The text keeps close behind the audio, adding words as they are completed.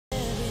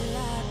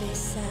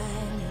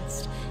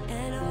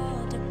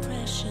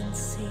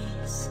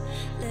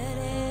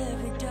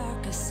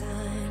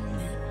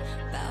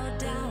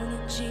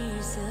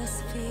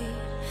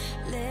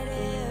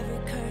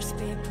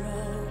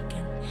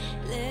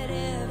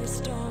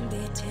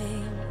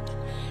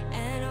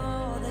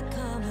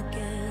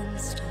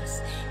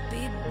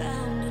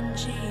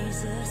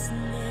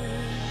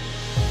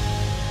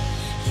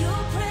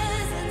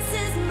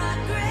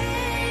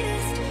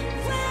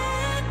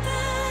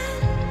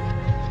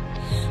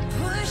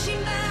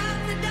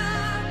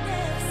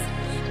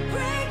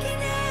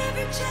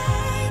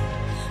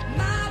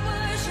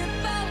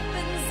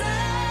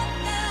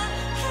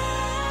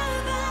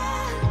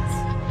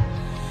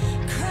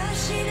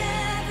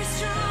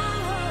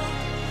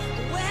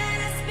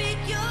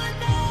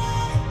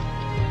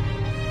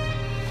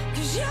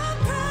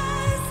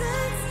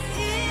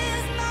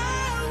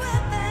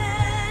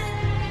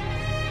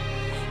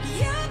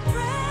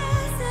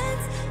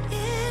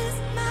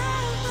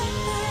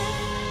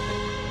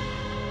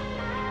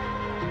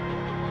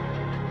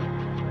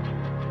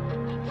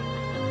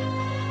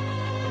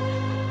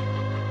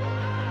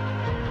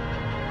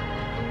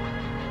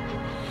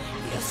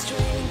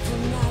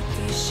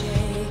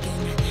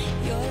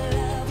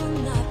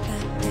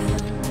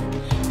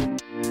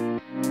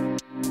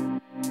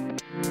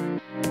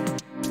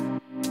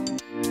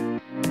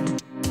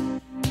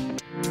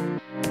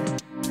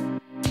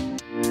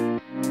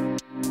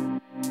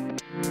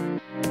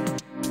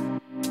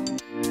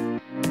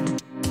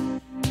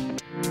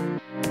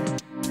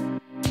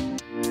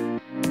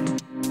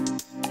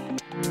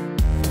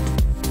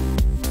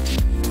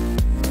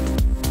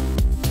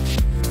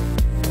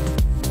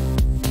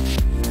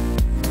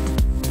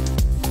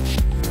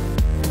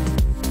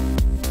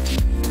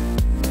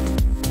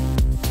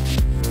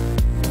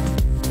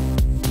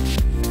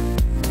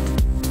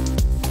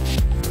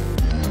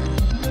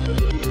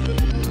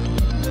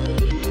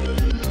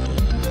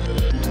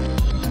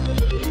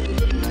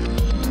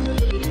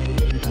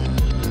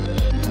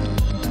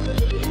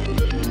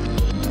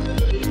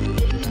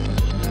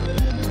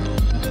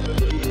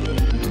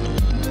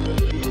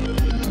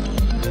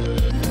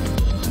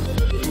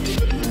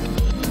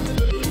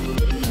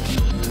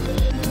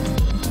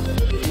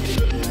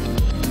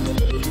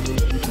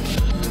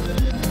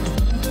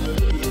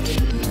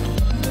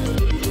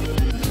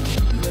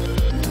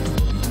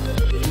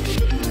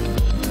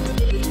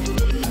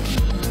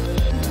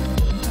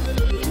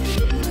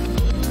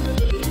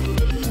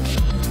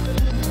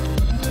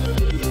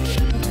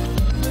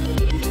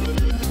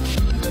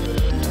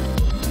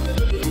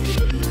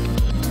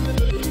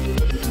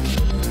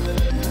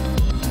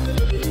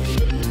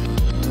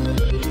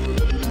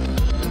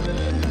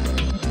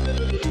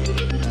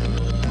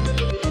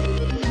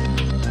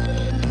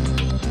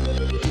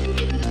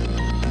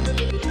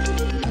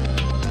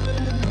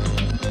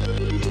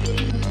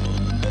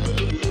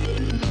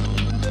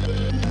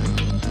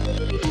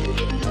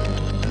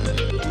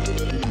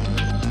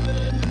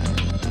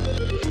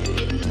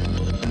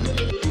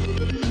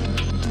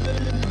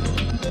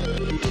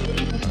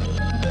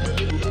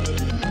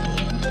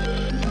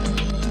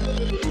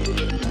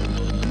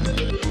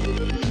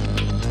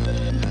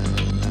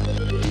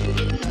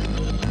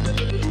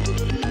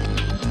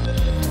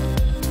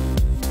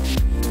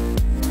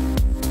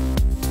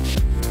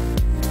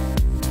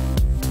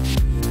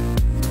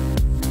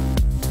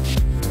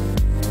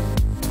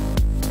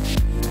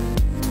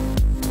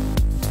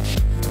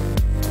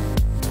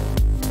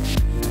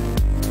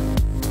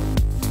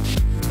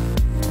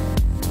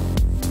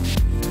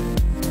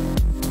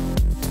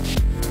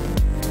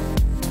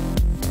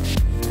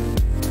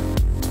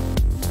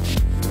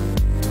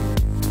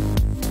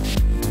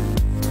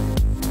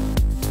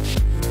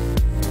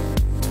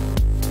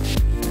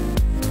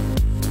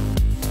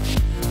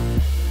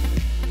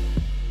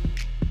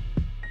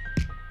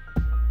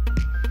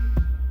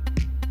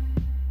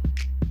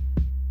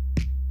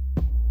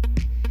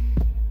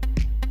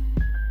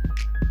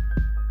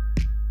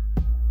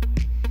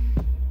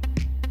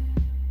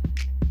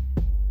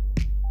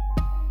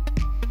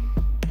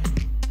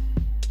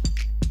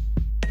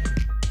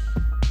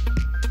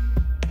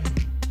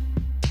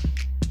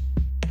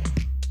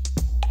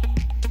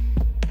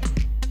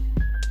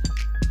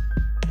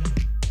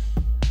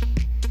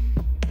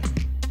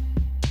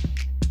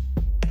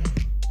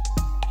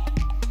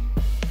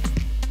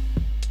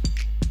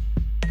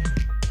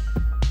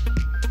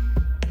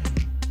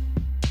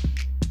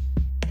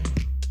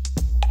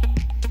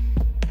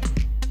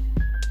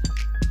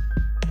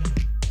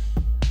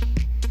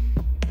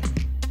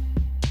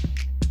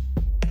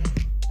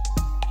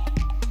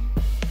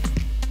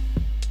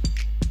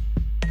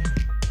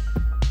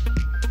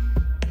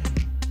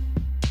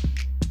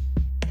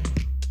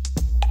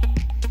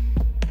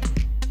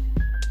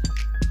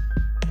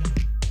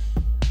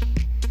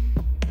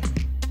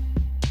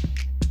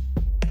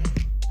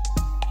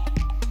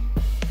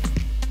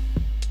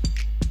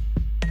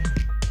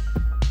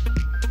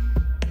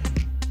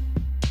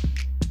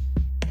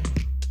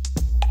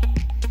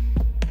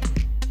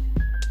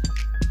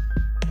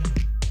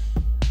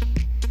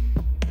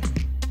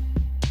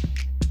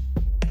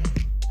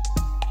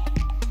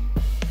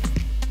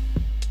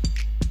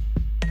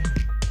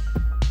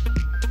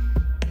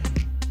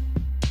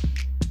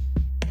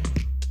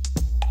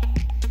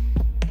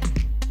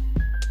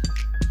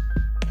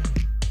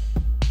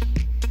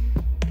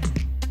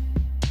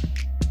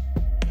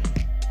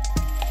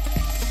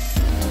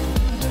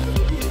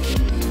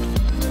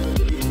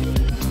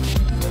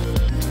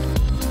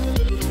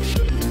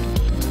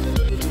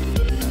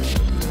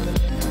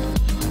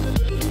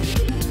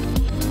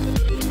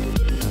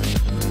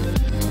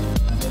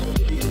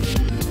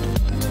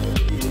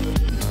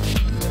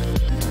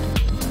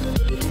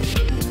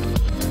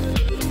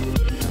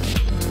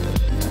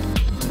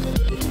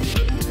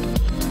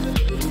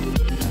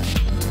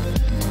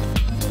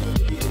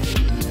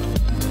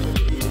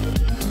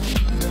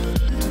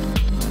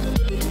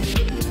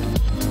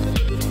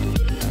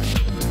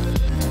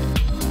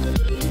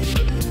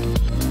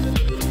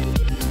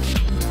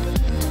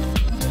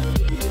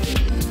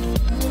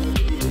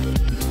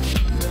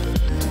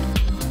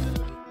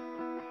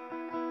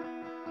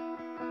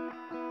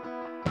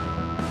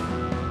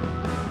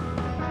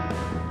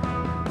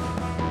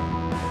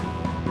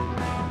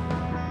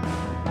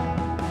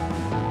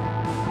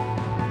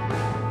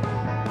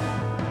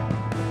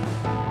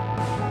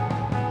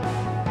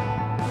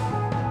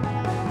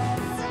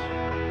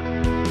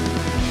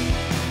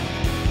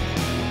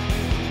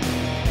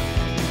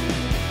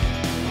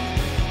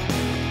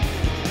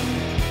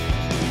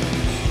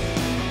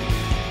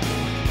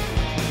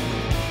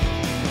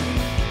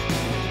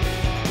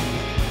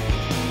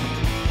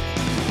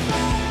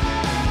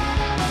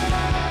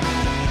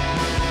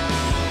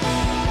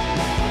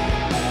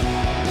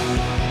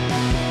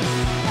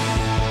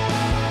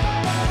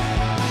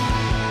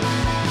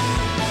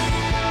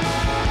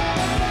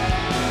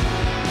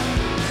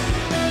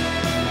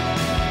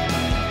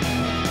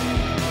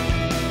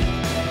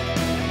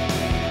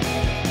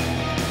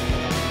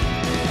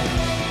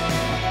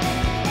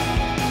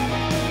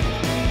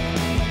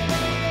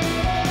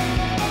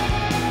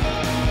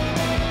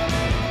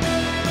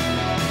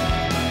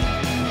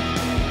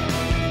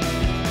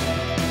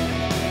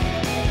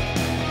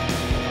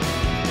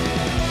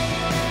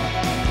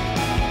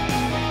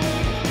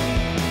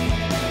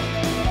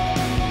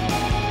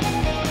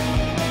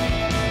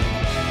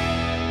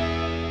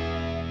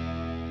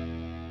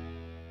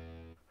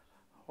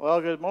Well,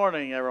 good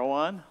morning,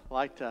 everyone. I'd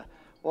like to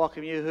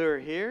welcome you who are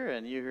here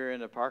and you who are in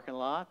the parking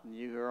lot and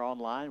you who are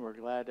online. We're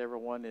glad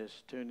everyone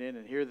is tuned in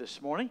and here this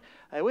morning.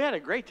 We had a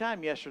great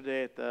time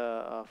yesterday at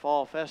the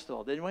Fall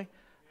Festival, didn't we?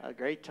 A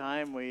great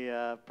time. We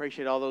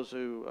appreciate all those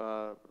who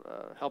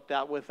helped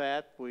out with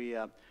that. We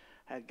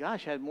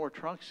had more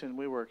trunks than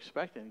we were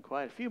expecting,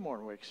 quite a few more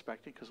than we were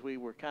expecting because we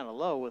were kind of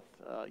low with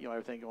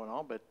everything going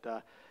on.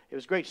 But it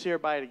was great to see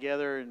everybody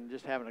together and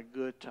just having a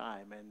good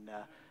time.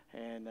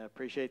 And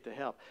appreciate the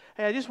help.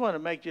 Hey, I just want to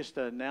make just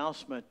an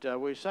announcement.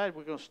 We decided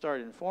we're going to start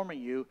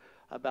informing you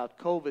about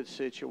COVID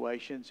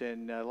situations.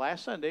 And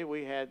last Sunday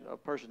we had a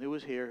person who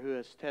was here who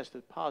has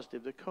tested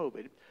positive to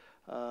COVID,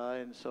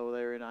 and so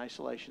they're in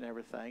isolation and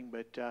everything.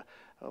 But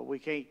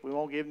we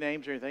won't give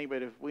names or anything.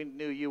 But if we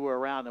knew you were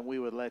around, then we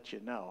would let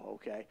you know.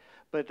 Okay.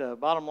 But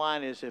bottom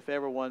line is, if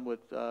everyone would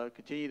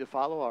continue to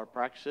follow our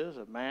practices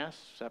of mask,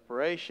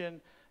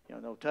 separation,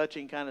 no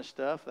touching kind of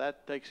stuff,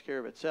 that takes care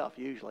of itself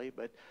usually.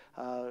 But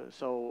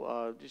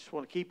just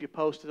want to keep you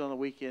posted on a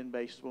weekend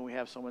basis when we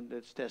have someone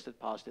that's tested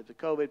positive to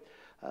COVID,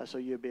 so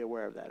you'll be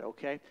aware of that,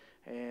 okay?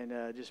 And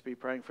just be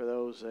praying for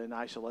those in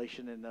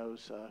isolation and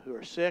those who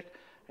are sick.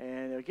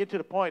 And get to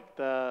the point,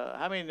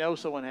 how many know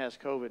someone has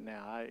COVID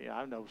now?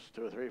 I know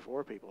 2 or 3 or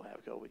 4 people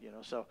have COVID,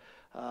 so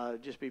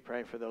just be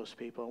praying for those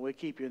people. And we'll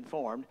keep you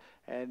informed.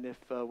 And if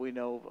we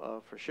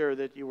know for sure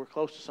that you were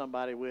close to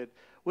somebody, we'd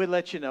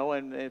let you know.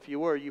 And if you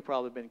were, you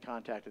probably been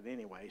contacted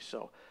anyway.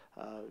 So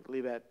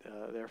leave that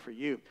there for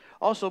you.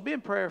 Also, be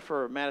in prayer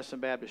for Madison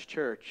Baptist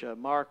Church.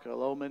 Mark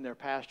Lohman, their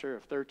pastor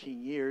of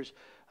 13 years,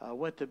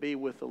 went to be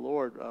with the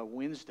Lord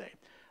Wednesday.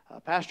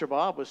 Pastor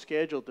Bob was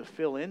scheduled to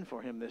fill in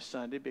for him this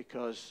Sunday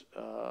because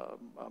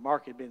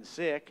Mark had been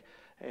sick,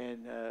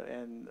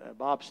 and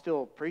Bob's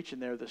still preaching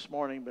there this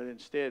morning, but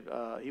instead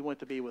he went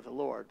to be with the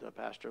Lord,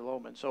 Pastor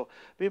Lohman. So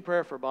be in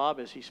prayer for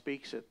Bob as he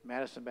speaks at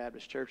Madison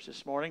Baptist Church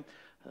this morning,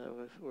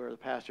 where the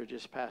pastor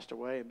just passed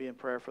away, and be in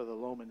prayer for the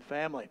Lohman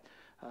family.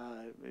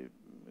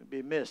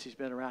 Be missed. He's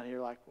been around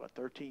here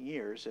 13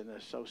 years in the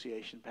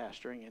association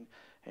pastoring,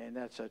 and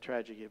that's a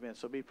tragic event.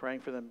 So be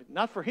praying for them.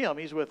 Not for him,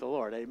 he's with the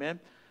Lord,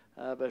 amen.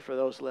 But for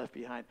those left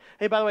behind.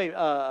 Hey, by the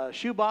way,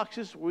 shoe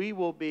boxes, we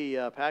will be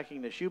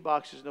packing the shoe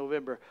boxes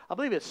November. I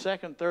believe it's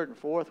 2nd, 3rd, and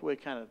 4th. We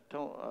kind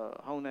of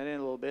hone that in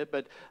a little bit.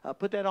 But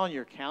put that on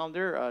your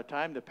calendar,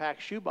 time to pack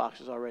shoe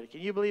boxes already.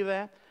 Can you believe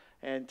that?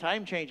 And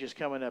time change is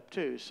coming up,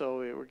 too. So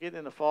we're getting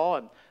in the fall.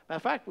 And matter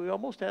of fact, we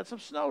almost had some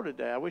snow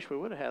today. I wish we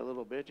would have had a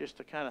little bit just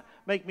to kind of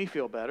make me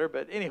feel better.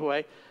 But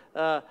anyway,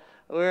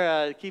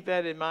 we're keep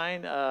that in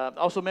mind.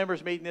 Also,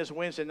 members meeting this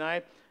Wednesday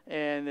night.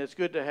 And it's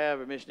good to have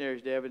our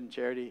missionaries, Devin and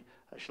Charity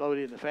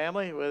Schlote and the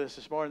family with us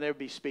this morning. They'll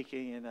be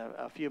speaking in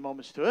a few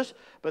moments to us.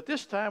 But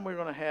this time we're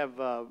going to have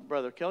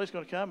Brother Kelly's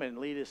going to come and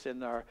lead us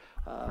in our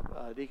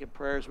deacon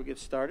prayer as we get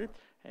started.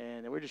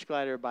 And we're just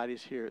glad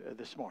everybody's here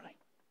this morning.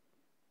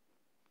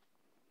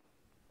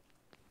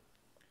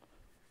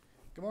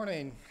 Good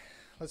morning.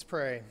 Let's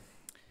pray.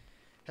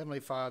 Heavenly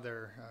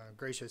Father,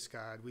 gracious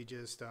God,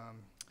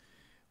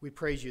 we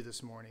praise you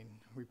this morning.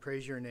 We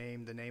praise your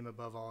name, the name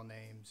above all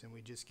names, and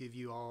we just give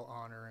you all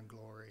honor and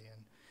glory.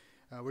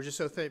 And we're just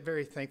so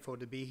very thankful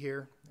to be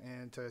here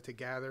and to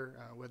gather,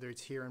 whether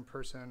it's here in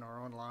person or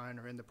online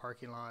or in the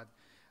parking lot.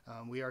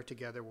 We are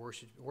together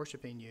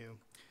worshiping you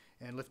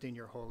and lifting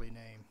your holy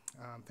name.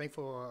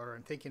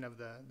 Thinking of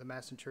the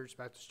Madison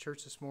Baptist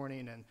Church this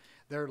morning and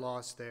their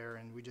loss there,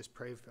 and we just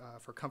pray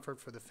for comfort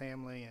for the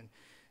family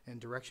and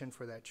direction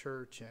for that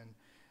church. And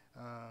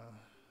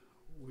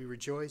we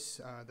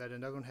rejoice that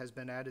another one has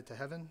been added to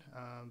heaven,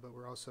 but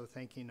we're also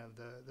thinking of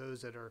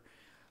those that are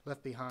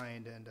left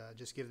behind, and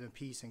just give them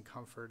peace and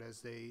comfort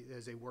as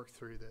they work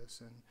through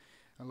this.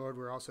 And Lord,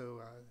 we're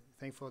also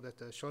thankful that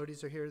the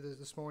Schlotes are here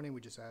this morning.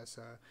 We just ask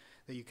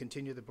that you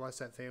continue to bless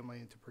that family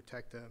and to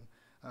protect them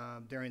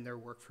during their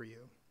work for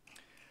you.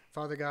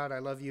 Father God, I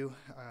love you.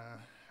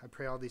 I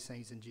pray all these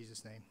things in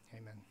Jesus' name.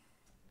 Amen.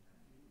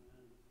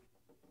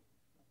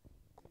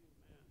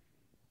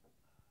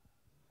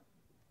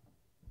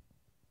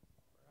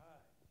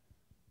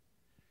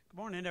 Good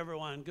morning,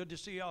 everyone. Good to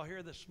see y'all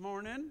here this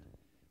morning.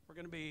 We're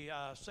going to be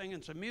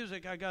singing some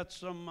music. I got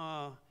some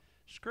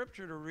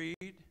scripture to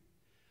read.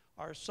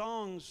 Our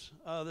songs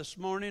this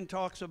morning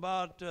talks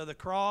about the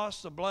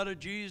cross, the blood of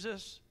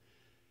Jesus.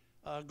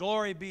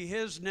 Glory be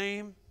his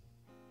name.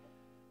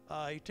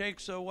 He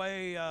takes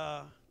away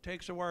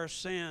our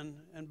sin,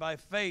 and by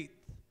faith.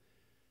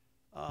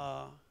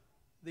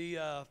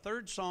 The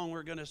third song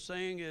we're going to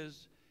sing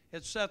is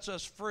It Sets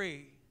Us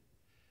Free.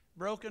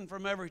 Broken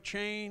from every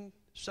chain,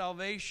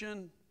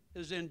 salvation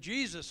is in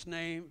Jesus'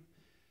 name,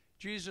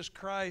 Jesus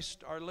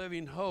Christ, our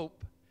living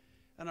hope.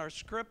 And our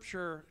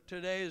scripture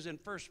today is in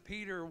 1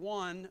 Peter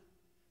 1,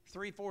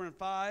 3, 4, and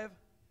 5.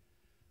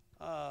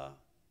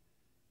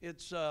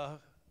 It's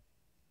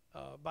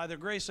by the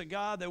grace of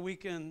God that we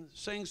can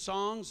sing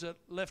songs that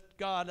lift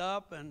God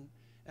up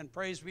and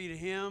praise be to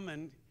him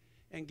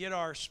and get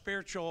our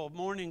spiritual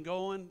morning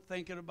going,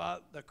 thinking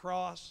about the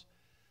cross,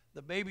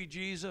 the baby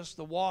Jesus,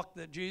 the walk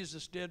that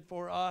Jesus did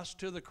for us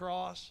to the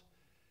cross.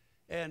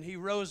 and he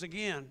rose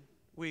again.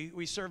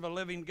 We serve a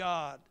living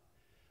God.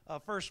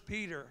 1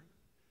 Peter,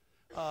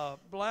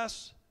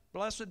 blessed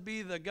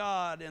be the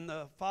God and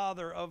the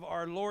Father of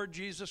our Lord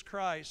Jesus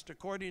Christ,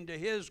 according to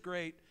his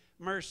great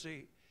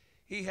mercy.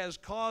 He has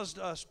caused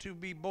us to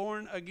be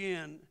born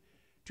again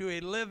to a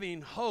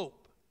living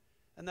hope.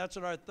 And that's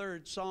what our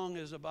third song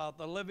is about,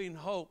 the living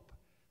hope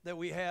that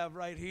we have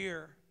right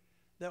here,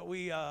 that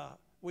we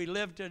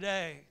live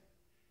today.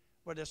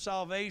 But the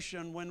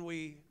salvation, when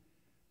we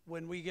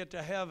get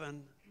to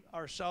heaven,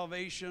 our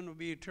salvation will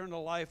be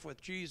eternal life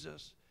with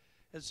Jesus.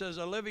 It says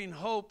a living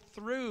hope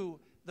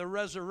through the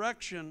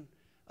resurrection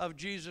of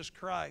Jesus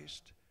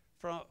Christ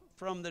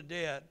from the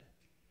dead,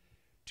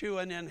 to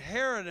an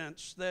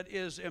inheritance that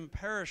is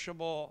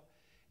imperishable,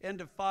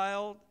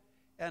 undefiled,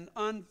 and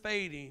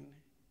unfading,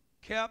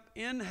 kept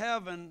in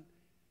heaven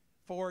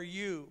for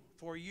you,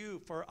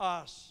 for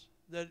us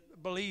that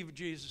believe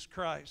Jesus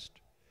Christ.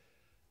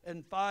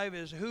 And 5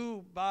 is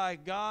who by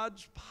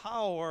God's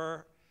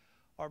power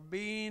are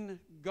being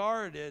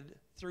guarded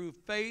through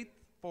faith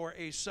for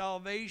a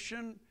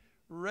salvation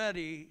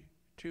ready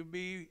to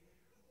be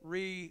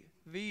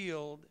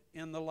revealed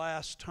in the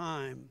last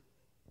time.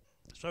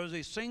 So as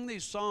they sing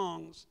these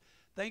songs,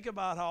 think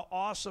about how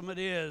awesome it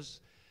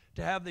is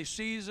to have these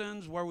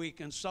seasons where we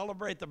can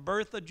celebrate the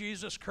birth of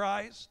Jesus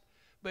Christ,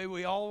 but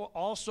we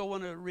also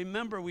want to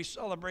remember we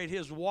celebrate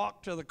his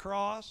walk to the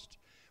cross,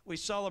 we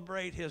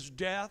celebrate his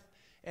death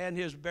and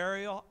his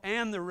burial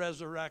and the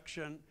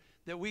resurrection,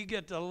 that we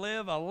get to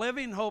live a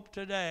living hope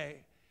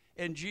today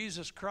in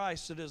Jesus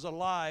Christ that is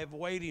alive,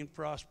 waiting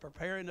for us,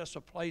 preparing us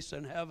a place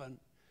in heaven.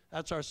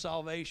 That's our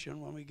salvation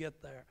when we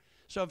get there.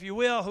 So if you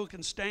will, who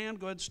can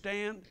stand, go ahead and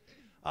stand.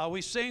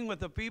 We sing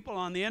with the people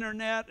on the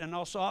internet and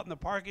also out in the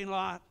parking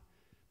lot.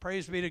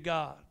 Praise be to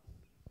God.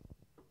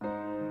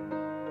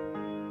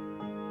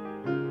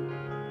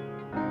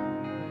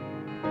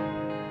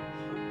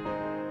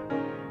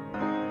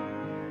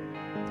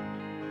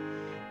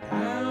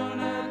 Down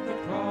at the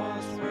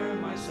cross where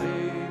my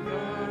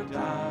Savior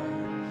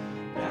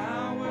died,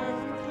 down where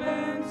for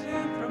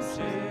cleansing from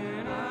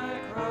sin I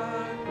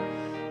cried,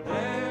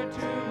 there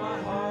to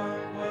my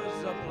heart was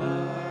the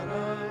blood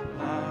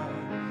applied.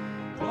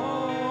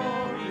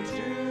 Glory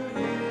to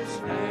his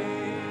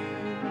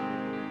name,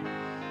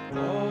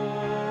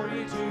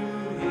 glory to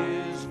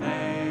his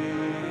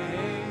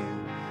name,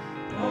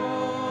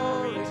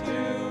 glory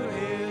to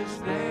his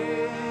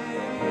name.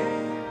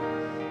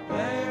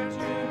 There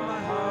to my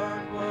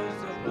heart was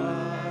the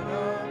blood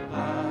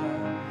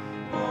applied.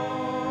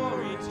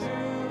 Glory to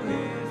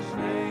his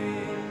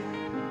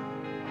name.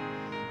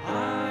 I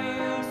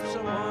am so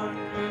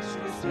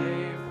unriched,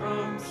 saved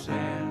from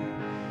sin.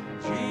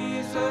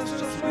 Jesus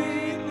so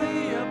sweetly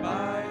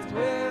abides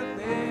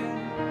within.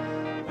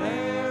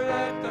 There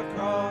at the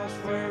cross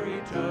where he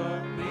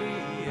took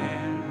me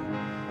in.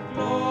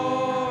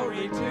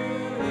 Glory to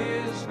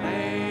his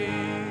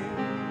name.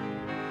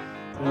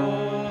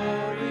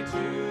 Glory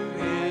to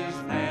his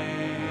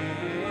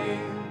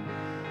name.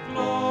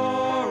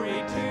 Glory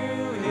to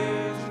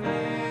his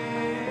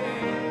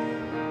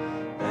name.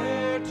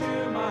 There to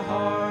my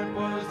heart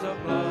was the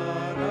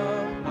blood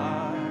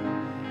applied.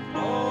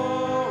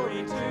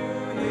 Glory to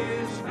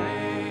his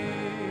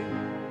name.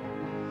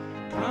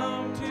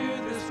 Come to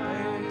this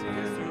place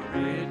is the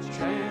rich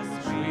and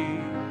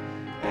sweet.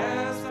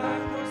 Cast thy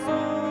poor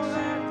soul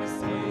at the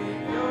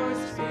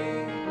Savior's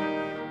feet.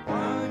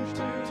 Plunge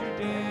to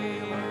today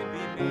and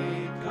be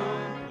made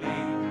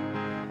complete.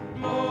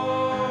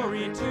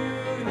 Glory to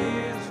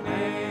his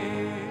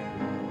name.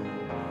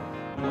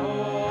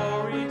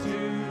 Glory to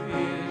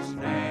his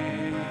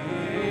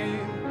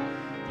name.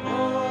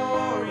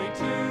 Glory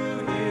to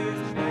his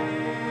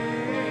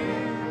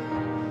name.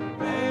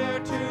 There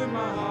to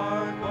my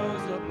heart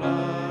was the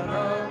blood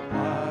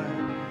applied.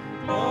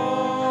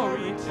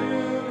 Glory to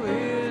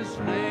his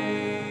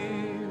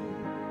name.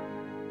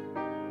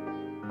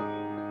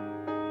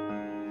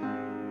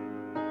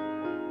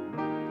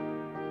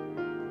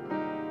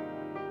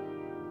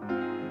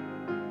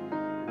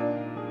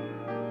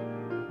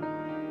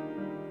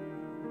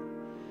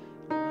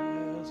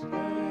 Last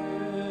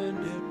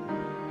landed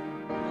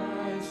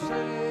my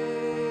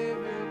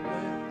Savior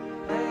bled,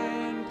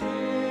 and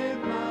did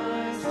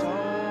my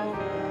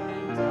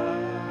sovereign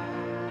die.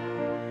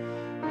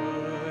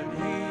 Would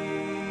he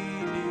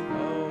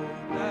devote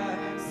that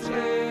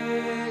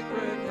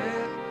sacred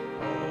head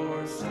for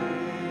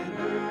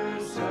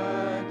sinners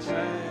such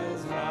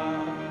as I?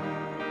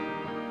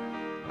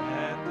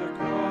 At the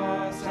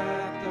cross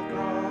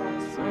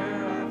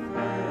where I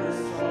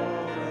first saw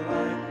the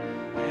light,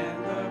 and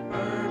the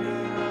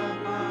burden of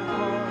my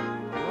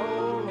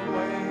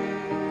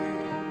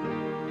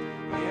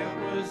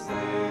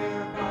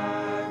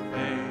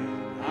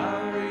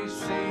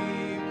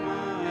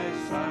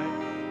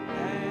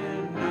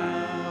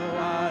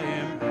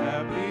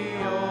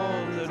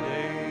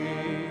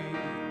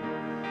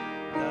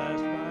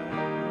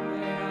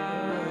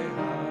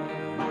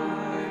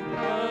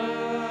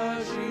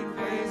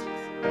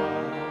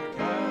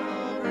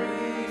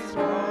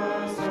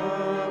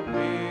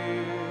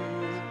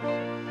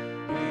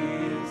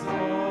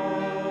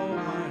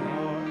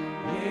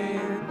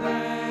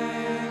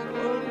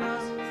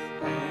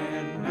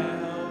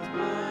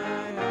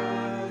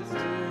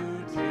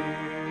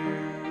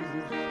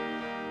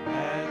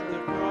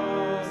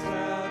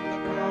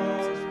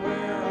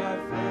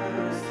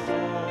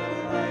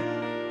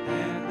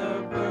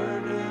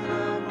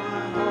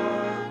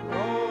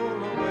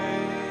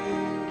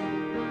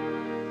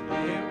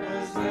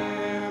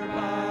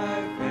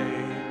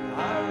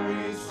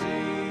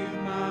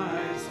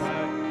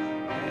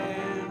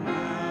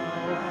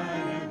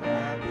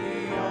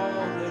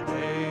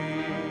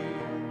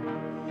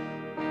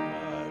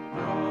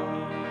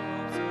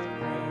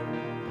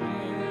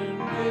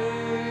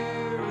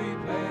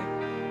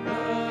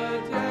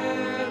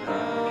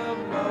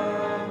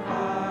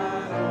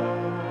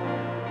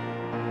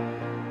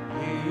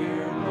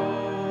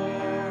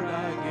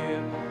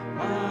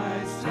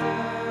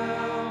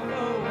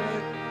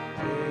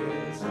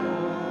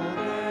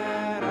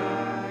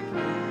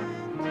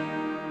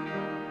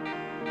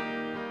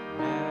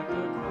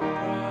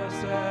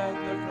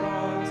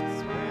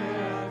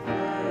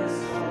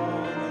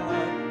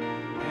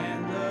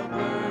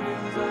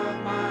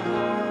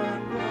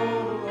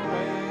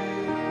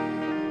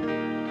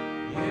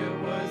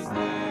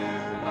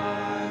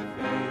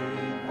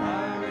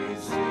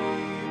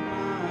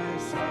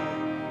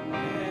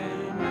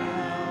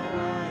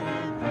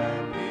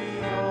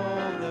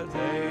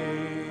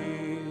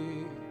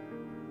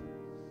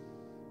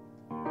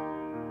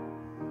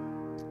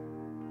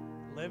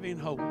living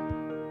hope.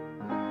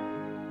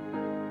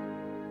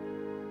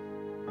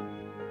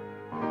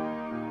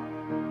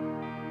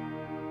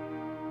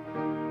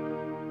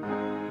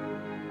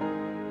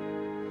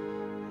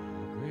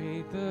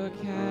 Great the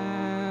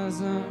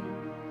chasm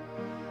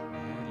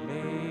that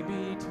lay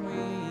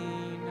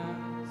between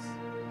us,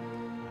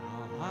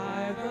 how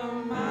high the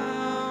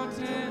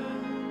mountain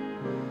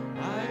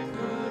I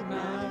could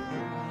not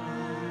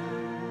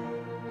climb.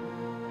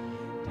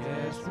 In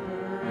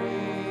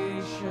desperation,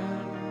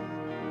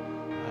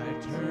 I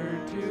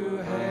turned to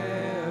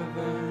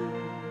heaven,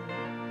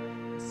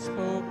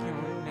 spoke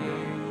your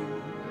name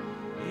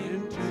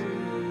into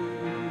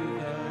the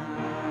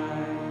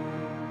night.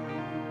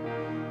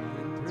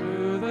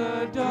 Through the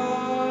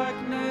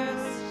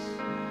darkness,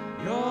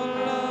 your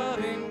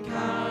loving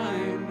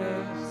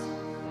kindness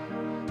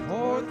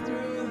tore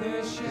through the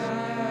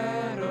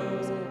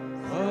shadows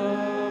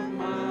of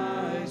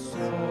my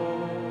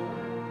soul.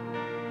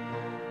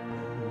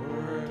 The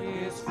work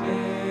is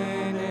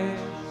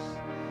finished,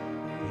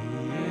 the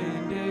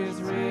end is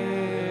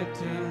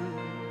written.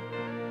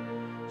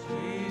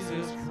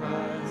 Jesus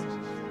Christ,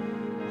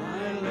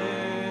 my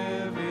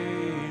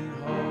living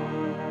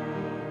hope.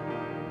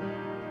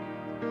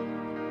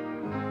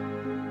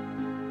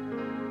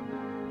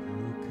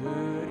 Who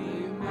could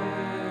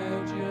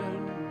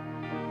imagine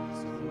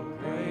so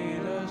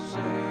great a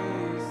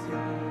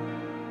Savior?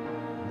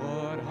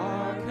 What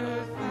heart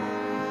could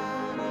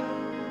fathom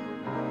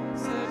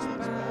such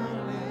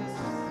boundless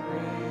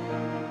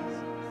grace?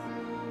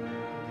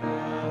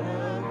 God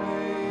of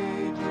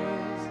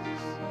ages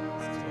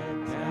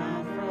stepped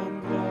down from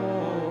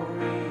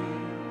glory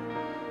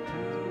to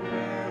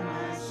wear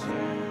my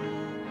sin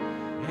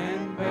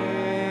and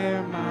bear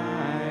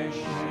my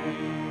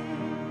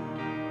shame.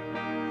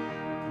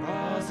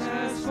 Cross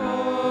has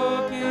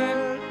spoken,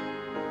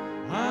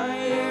 I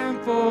am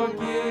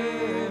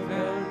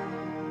forgiven.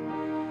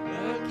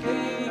 The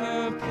King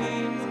of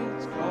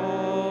Kings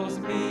calls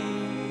me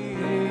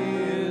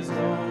his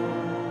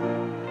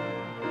own.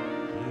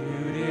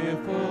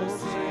 Beautiful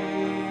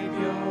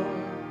Savior,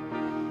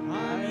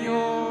 I'm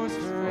yours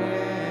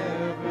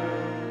forever.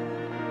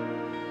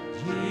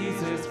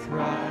 Jesus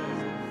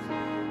Christ,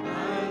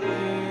 my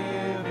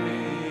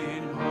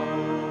living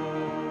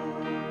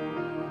hope.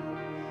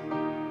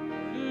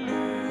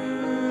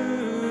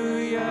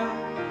 Hallelujah,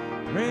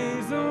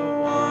 praise the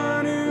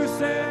one who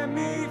set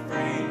me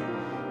free.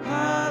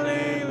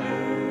 Hallelujah,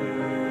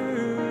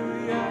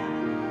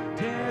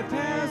 death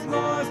has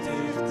lost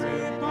its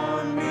grip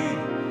on me.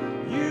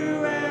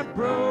 You have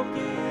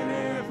broken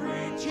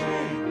every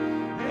chain.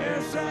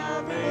 There's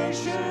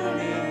salvation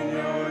in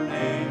your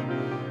name,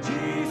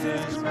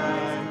 Jesus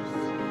Christ,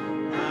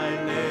 my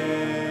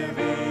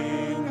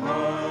living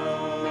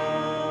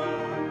hope.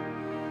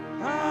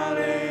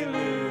 Hallelujah,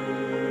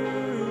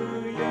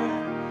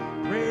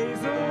 praise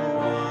the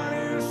one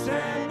who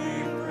set me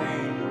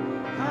free.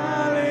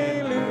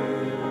 Hallelujah,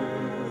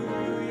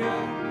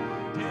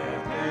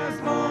 death has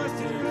lost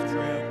its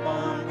grip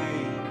on me.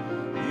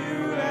 You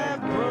have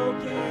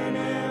broken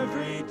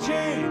every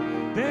chain.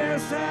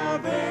 There's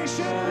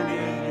salvation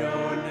in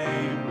your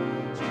name,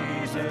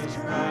 Jesus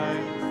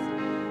Christ,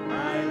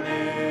 my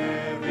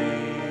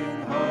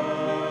living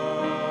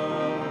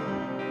hope.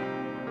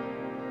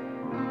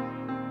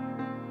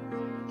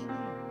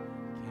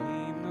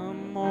 Came the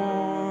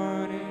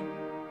morning,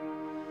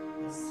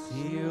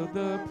 sealed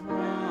the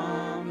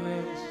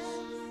promise.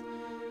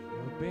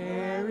 Your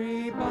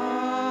buried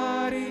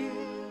body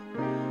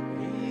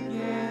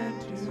began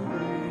to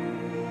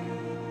breathe.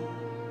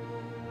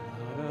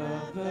 Out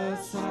of the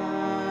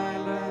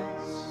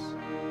silence,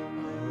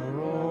 a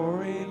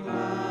roaring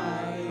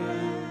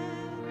lion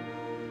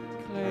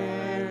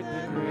declared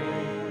the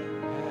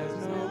grave has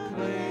no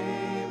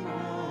claim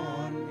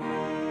on me.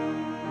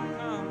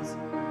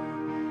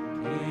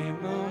 Came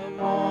the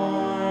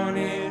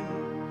morning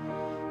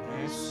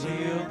and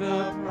sealed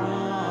the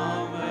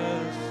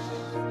promise.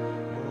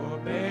 Your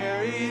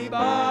buried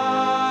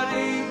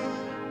body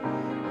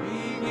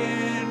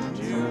began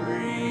to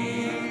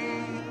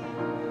breathe.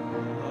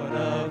 Out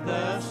of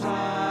the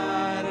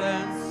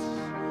silence,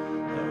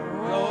 the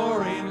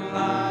roaring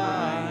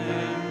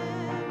lion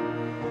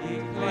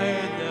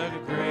declared the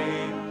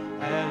grave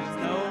has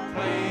no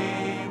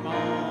claim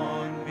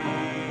on me.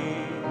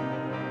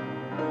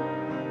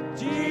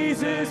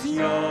 Jesus,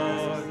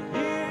 yours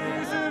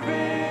is a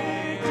victory.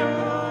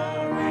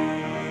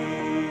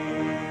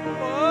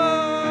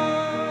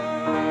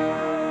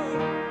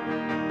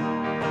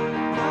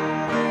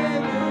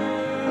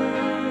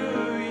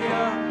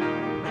 Hallelujah,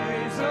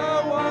 praise the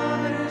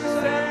one who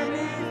set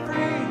me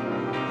free.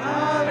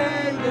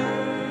 Hallelujah,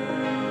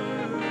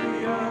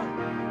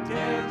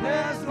 death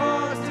has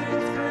lost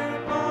its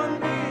grip on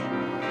me.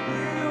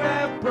 You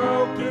have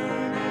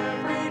broken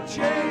every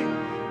chain.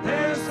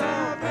 There's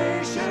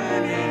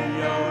salvation in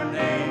your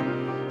name,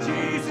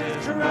 Jesus.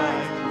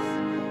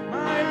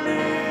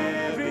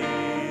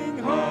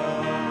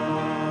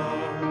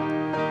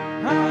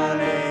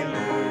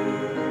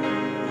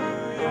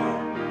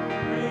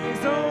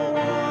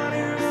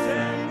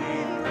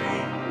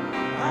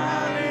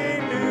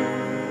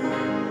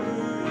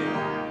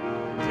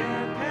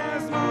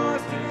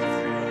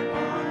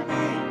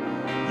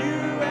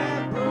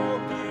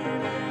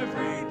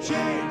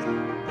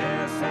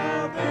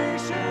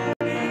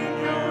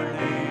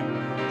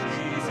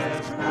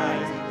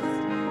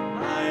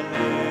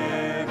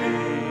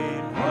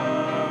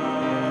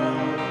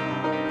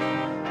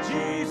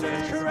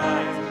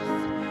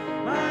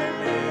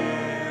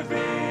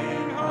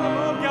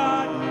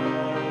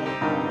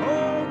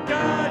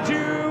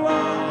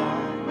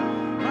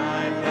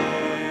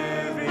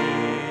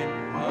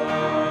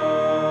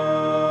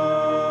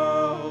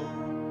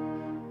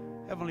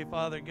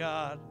 Father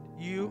God,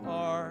 you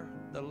are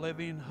the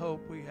living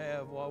hope we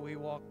have while we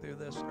walk through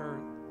this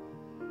earth.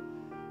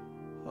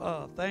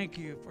 Oh, thank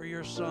you for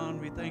your Son.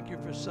 We thank you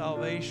for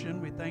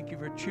salvation. We thank you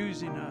for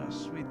choosing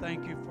us. We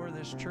thank you for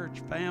this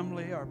church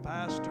family, our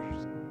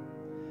pastors.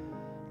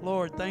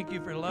 Lord, thank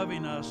you for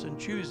loving us and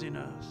choosing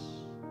us.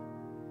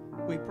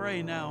 We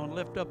pray now and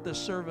lift up this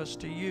service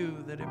to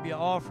you, that it be an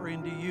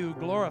offering to you,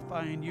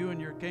 glorifying you and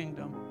your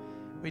kingdom.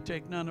 We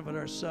take none of it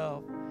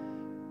ourselves.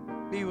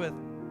 Be with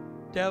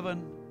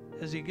Devin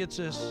as he gets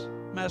this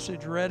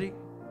message ready.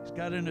 He's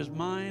got in his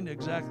mind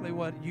exactly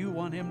what you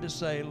want him to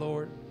say,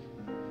 Lord.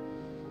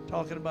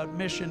 Talking about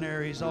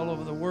missionaries all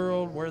over the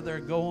world, where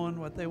they're going,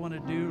 what they want to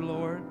do,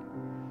 Lord,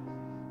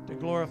 to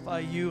glorify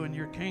you and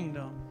your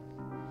kingdom.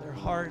 Their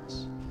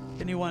hearts.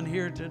 Anyone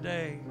here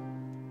today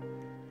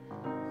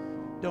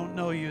don't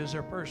know you as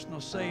their personal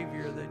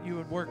Savior, that you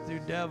would work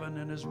through Devin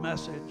and his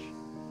message.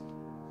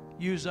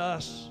 Use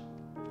us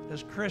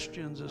as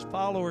Christians, as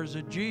followers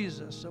of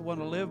Jesus that want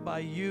to live by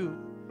you,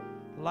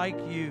 like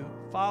you,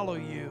 follow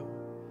you,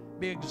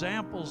 be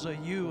examples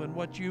of you and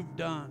what you've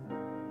done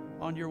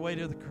on your way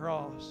to the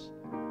cross.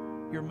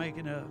 You're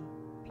making a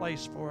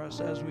place for us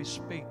as we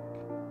speak.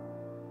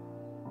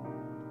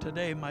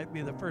 Today might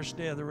be the first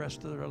day of the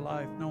rest of their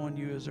life knowing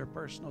you as their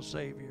personal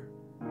Savior.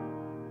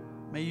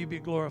 May you be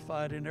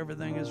glorified in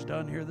everything that's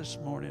done here this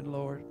morning,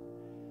 Lord.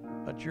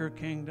 But your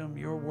kingdom,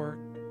 your work,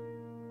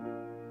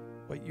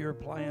 what your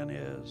plan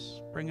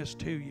is, bring us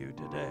to you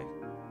today.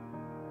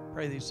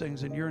 Pray these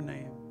things in your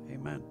name.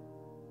 Amen.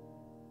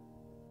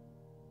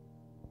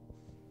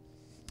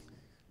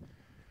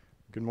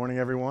 Good morning,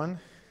 everyone.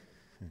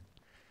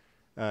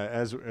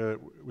 As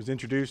was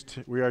introduced,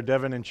 we are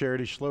Devin and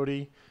Charity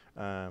Schlote.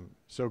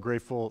 So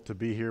grateful to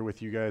be here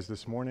with you guys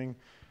this morning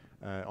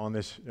on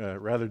this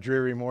rather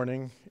dreary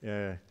morning.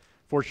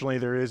 Fortunately,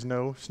 there is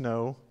no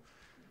snow.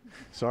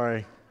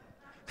 Sorry.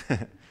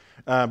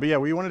 But yeah,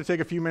 we wanted to take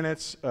a few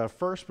minutes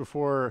first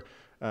before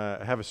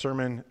I have a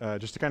sermon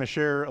just to kind of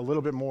share a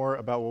little bit more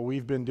about what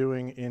we've been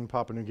doing in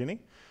Papua New Guinea.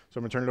 So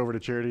I'm going to turn it over to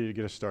Charity to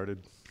get us started.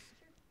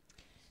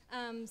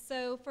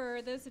 So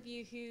for those of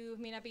you who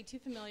may not be too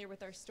familiar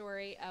with our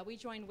story, we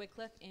joined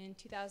Wycliffe in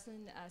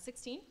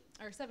 2016,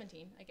 or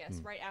 17, I guess,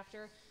 right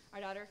after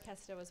our daughter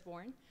Kesta was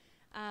born.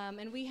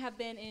 And we have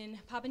been in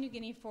Papua New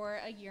Guinea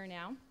for a year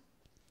now.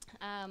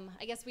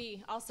 I guess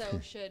we also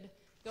should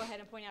go ahead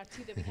and point out,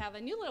 too, that we have a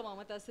new little one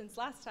with us since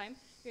last time.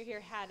 You're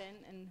here, Haddon,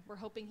 and we're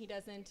hoping he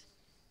doesn't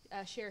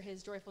share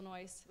his joyful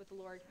noise with the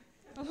Lord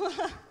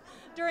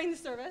during the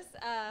service.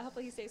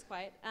 Hopefully he stays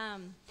quiet.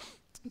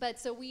 But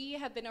so we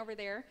have been over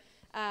there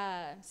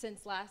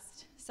since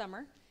last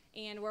summer,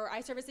 and where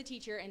I serve as a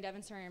teacher and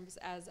Devin serves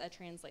as a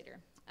translator.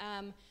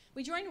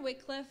 We joined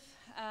Wycliffe.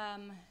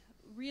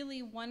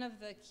 Really, one of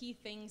the key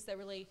things that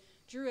really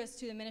drew us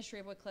to the ministry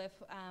of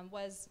Wycliffe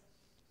was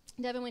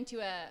Devin went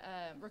to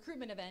a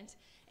recruitment event,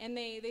 and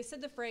they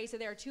said the phrase that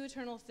there are two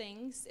eternal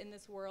things in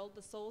this world,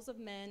 the souls of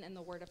men and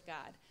the Word of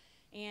God.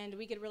 And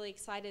we get really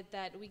excited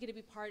that we get to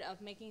be part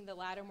of making the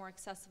latter more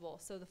accessible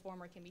so the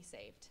former can be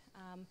saved.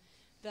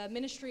 The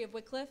ministry of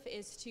Wycliffe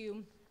is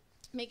to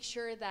make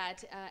sure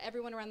that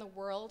everyone around the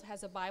world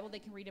has a Bible they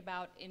can read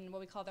about in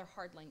what we call their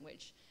hard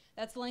language.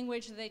 That's the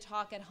language that they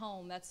talk at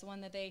home. That's the one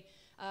that they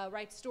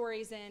write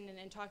stories in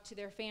and talk to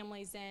their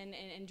families in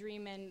and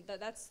dream in.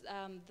 That's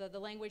the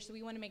language that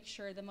we want to make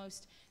sure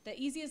the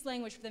easiest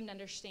language for them to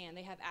understand.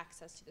 They have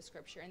access to the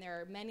Scripture. And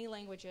there are many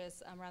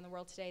languages around the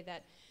world today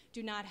that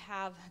do not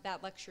have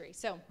that luxury.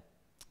 So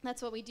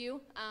that's what we do.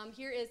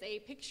 Here is a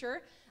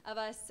picture of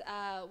us.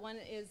 One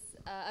is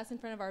us in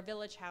front of our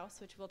village house,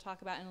 which we'll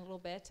talk about in a little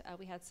bit.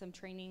 We had some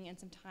training and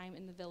some time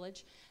in the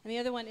village. And the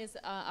other one is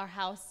our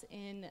house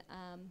in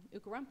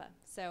Ukarumpa.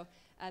 So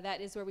that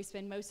is where we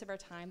spend most of our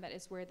time. That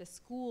is where the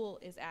school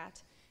is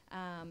at.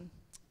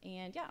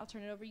 And yeah, I'll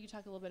turn it over. You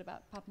talk a little bit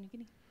about Papua New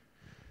Guinea.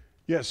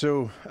 Yeah,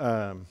 so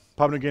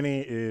Papua New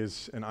Guinea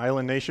is an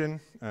island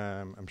nation.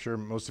 I'm sure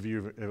most of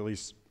you, at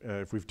least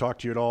if we've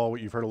talked to you at all,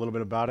 you've heard a little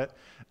bit about it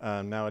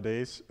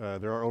nowadays.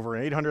 There are over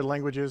 800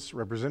 languages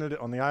represented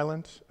on the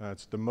island.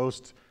 It's the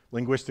most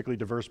linguistically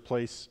diverse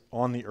place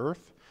on the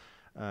earth.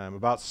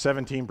 About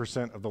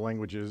 17% of the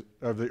languages,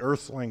 of the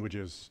Earth's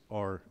languages,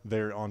 are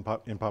there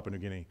in Papua New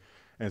Guinea.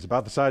 And it's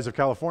about the size of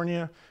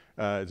California.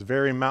 It's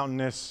very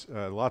mountainous,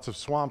 lots of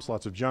swamps,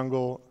 lots of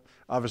jungle,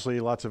 obviously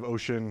lots of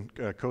ocean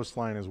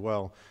coastline as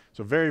well.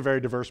 So very, very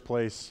diverse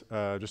place,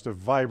 just a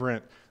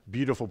vibrant,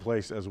 beautiful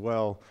place as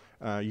well.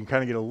 You can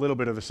kind of get a little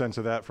bit of the sense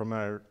of that from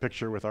our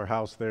picture with our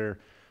house there.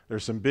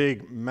 There's some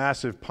big,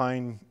 massive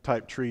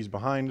pine-type trees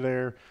behind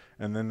there,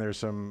 and then there's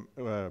some,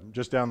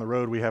 just down the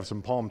road, we have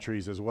some palm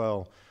trees as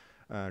well.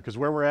 Because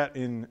where we're at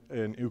in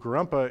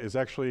Ukarumpa is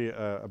actually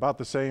about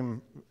the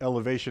same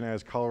elevation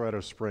as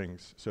Colorado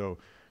Springs. So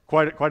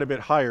quite a bit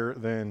higher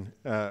than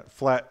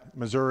flat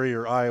Missouri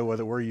or Iowa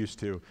that we're used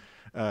to.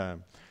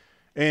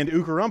 And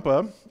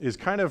Ukarumpa is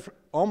kind of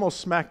almost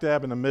smack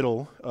dab in the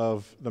middle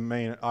of the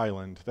main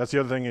island. That's the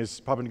other thing, is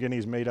Papua New Guinea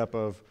is made up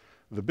of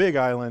the big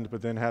island,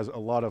 but then has a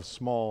lot of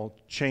small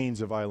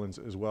chains of islands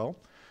as well.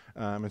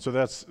 And so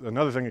that's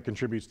another thing that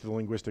contributes to the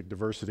linguistic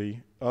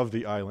diversity of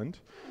the island.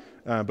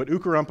 But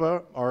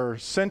Ukarumpa, our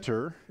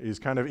center, is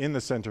kind of in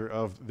the center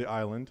of the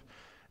island.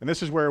 And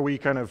this is where we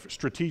kind of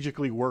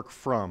strategically work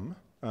from.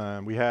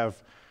 We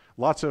have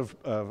lots of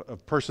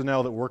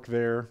personnel that work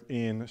there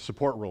in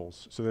support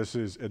roles. So this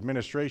is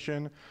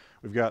administration.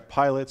 We've got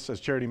pilots, as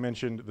Charity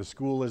mentioned. The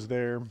school is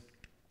there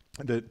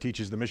that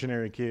teaches the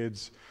missionary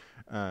kids.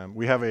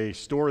 We have a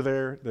store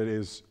there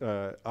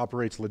that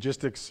operates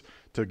logistics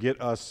to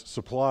get us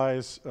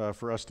supplies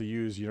for us to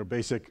use,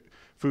 basic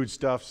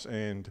foodstuffs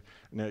and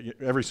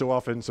every so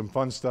often some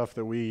fun stuff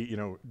that we,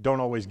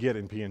 don't always get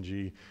in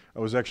PNG. It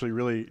was actually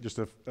really just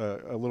a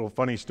little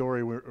funny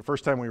story.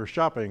 First time we were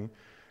shopping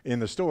in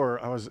the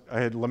store, I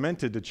had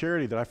lamented to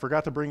Charity that I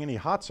forgot to bring any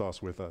hot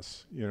sauce with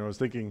us. I was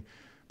thinking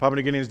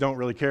Papua New Guineans don't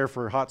really care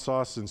for hot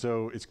sauce, and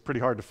so it's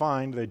pretty hard to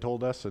find, they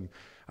told us. And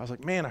I was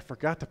like, man, I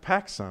forgot to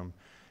pack some.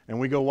 And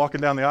we go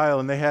walking down the aisle,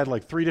 and they had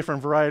like 3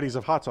 different varieties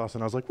of hot sauce,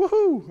 and I was like,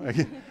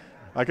 woohoo,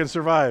 I can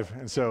survive.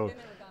 And so, Then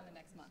they were gone the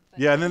next month.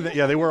 yeah, and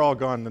then they were all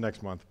gone the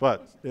next month,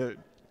 but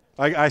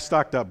I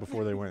stocked up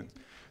before they went.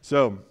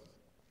 So,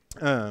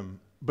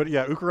 but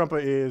yeah,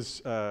 Ukarumpa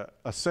is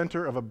a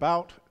center of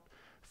about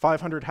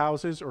 500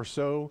 houses or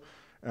so.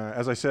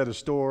 As I said, a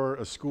store,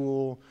 a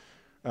school.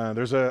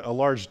 There's a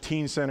large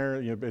teen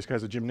center, basically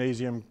has a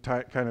gymnasium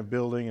kind of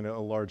building and a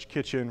large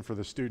kitchen for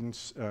the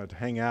students to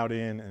hang out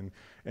in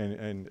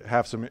and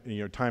have some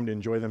time to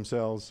enjoy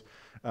themselves.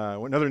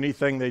 Another neat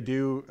thing they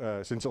do,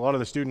 since a lot of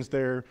the students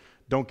there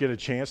don't get a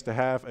chance to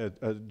have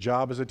a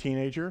job as a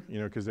teenager,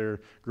 because they're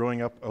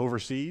growing up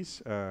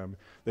overseas,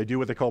 they do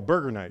what they call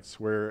burger nights,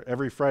 where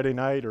every Friday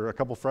night or a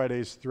couple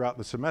Fridays throughout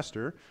the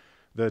semester,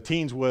 the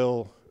teens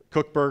will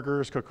cook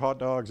burgers, cook hot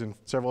dogs, and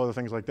several other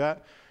things like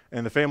that.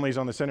 And the families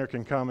on the center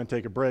can come and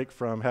take a break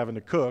from having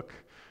to cook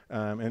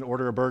and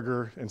order a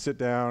burger and sit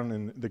down,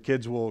 and the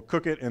kids will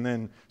cook it and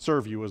then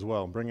serve you as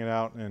well, bring it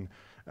out. And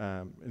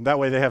that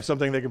way they have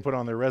something they can put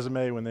on their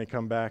resume when they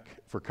come back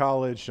for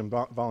college, some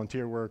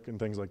volunteer work and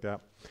things like that.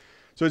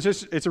 So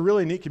it's a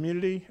really neat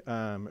community.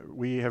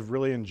 We have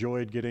really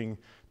enjoyed getting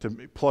to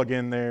plug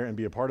in there and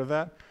be a part of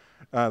that.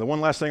 The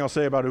one last thing I'll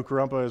say about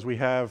Ukarumpa is we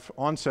have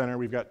on center,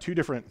 we've got 2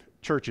 different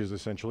churches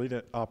essentially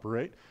that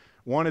operate.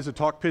 One is a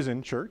Tok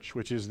Pisin church,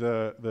 which is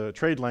the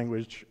trade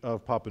language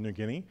of Papua New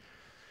Guinea.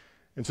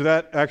 And so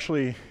that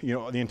actually,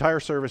 the entire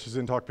service is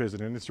in Tok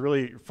Pisin, and it's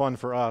really fun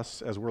for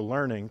us as we're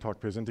learning Tok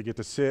Pisin to get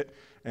to sit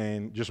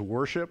and just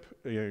worship,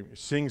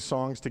 sing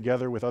songs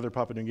together with other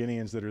Papua New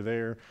Guineans that are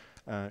there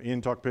in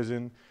Tok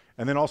Pisin,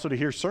 and then also to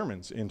hear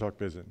sermons in Tok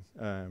Pisin,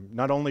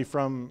 not only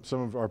from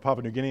some of our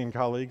Papua New Guinean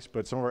colleagues,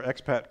 but some of our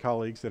expat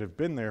colleagues that have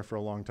been there for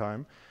a long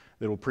time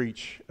that will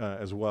preach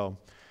as well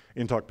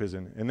in Tok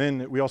Pisin. And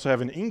then we also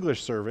have an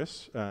English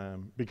service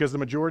because the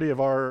majority of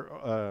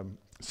our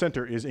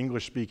center is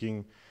English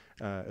speaking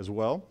as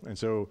well. And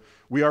so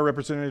we are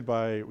represented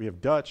we have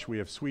Dutch, we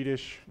have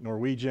Swedish,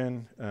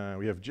 Norwegian,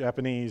 we have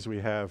Japanese, we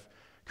have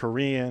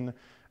Korean,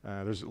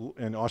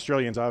 and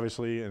Australians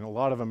obviously, and a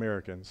lot of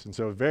Americans. And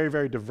so very,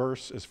 very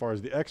diverse as far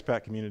as the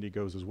expat community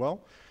goes as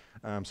well.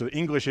 So the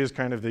English is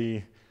kind of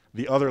the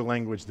other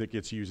language that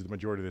gets used the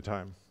majority of the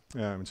time.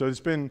 So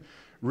it's been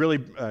really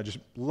just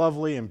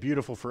lovely and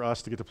beautiful for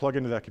us to get to plug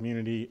into that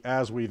community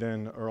as we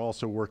then are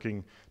also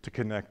working to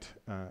connect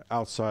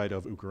outside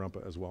of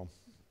Ukarumpa as well.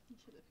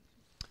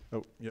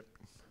 Oh, yep.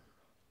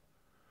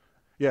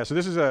 Yeah, so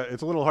this is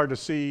it's a little hard to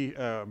see,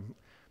 but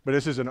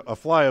this is a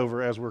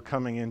flyover as we're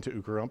coming into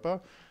Ukarumpa.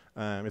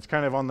 It's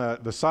kind of on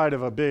the side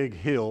of a big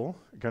hill.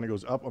 It kind of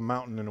goes up a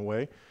mountain in a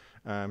way.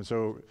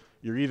 So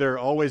you're either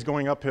always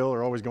going uphill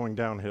or always going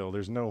downhill.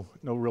 There's no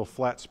real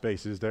flat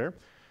spaces there.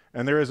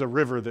 And there is a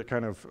river that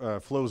kind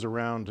of flows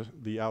around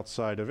the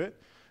outside of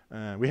it.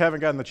 We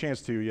haven't gotten the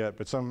chance to yet,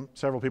 but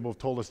several people have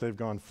told us they've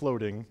gone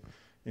floating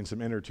in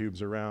some inner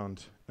tubes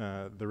around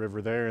the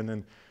river there. And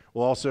then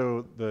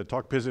the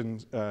Tok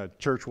Pisin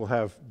church will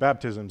have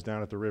baptisms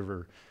down at the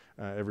river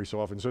every so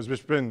often. So it's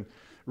just been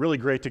really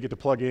great to get to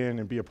plug in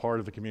and be a part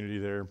of the community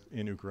there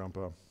in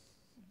Ukarumpa.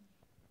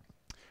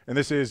 And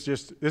this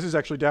is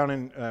actually down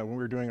in when we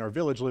were doing our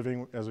village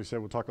living, as we said,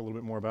 we'll talk a little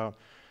bit more about.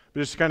 But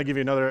just to kind of give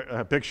you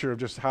another picture of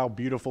just how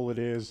beautiful it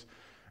is.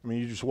 I mean,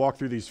 you just walk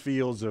through these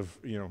fields of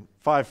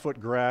 5-foot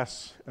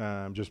grass,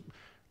 just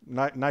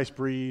nice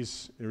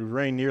breeze. It would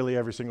rain nearly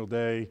every single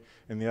day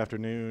in the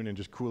afternoon and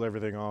just cool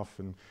everything off.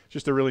 And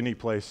just a really neat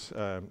place.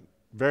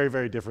 Very,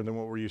 very different than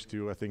what we're used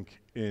to, I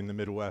think, in the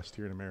Midwest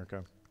here in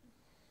America.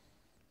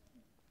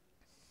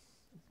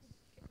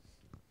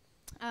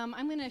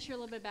 I'm going to share a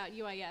little bit about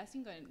UIS.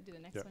 You can go ahead and do the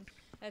next one.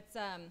 That's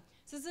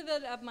so this is a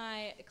bit of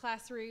my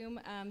classroom.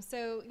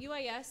 So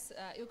UIS,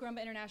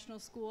 Ukarumpa International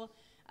School,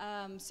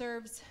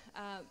 serves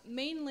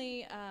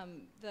mainly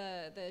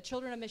the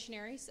children of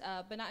missionaries,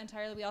 but not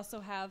entirely. We also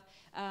have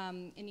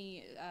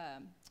any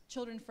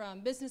children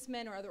from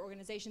businessmen or other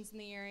organizations in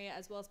the area,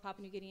 as well as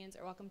Papua New Guineans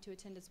are welcome to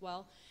attend as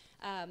well.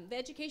 The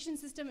education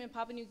system in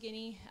Papua New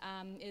Guinea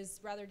is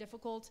rather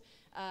difficult.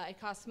 It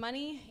costs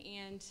money,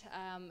 and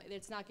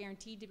it's not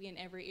guaranteed to be in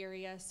every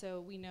area.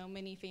 So we know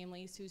many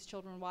families whose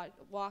children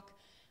walk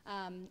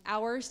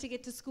hours to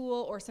get to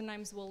school, or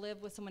sometimes will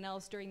live with someone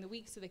else during the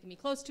week so they can be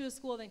close to a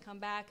school, then come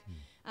back.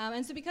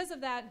 And so because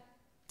of that,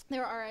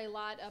 there are a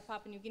lot of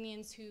Papua New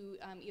Guineans who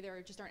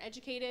either just aren't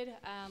educated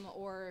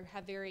or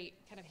have very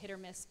kind of hit or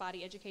miss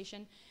spotty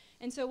education.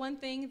 And so one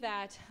thing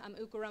that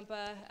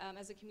Ukarumpa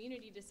as a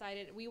community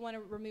decided, we want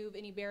to remove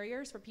any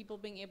barriers for people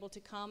being able to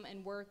come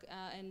and work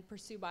and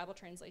pursue Bible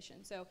translation.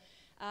 So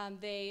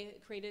they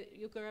created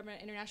Ukarumpa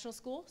International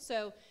School.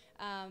 So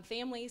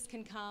families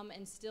can come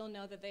and still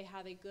know that they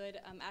have a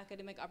good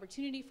academic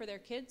opportunity for their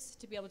kids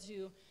to be able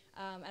to,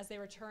 as they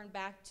return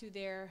back to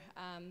their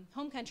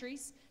home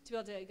countries, to be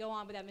able to go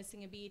on without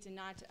missing a beat and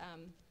not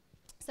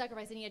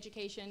sacrifice any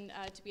education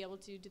to be able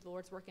to do the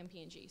Lord's work in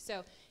PNG.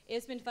 So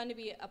it's been fun to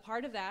be a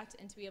part of that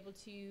and to be able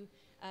to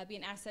be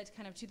an asset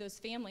kind of to those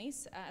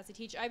families as a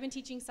teacher. I've been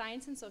teaching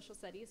science and social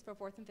studies for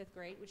 4th and 5th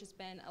grade, which has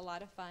been a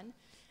lot of fun.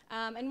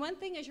 And one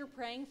thing as you're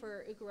praying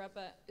for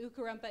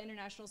Ukarumpa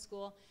International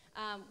School,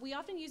 we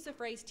often use the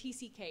phrase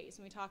TCKs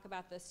when we talk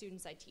about the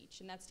students I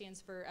teach, and that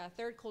stands for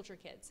Third Culture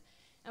Kids.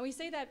 And we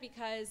say that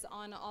because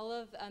on all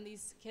of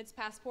these kids'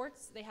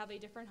 passports, they have a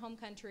different home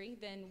country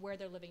than where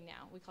they're living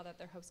now. We call that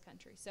their host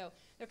country. So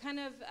they're kind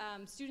of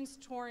students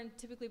torn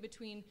typically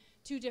between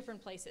two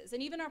different places.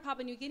 And even our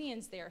Papua New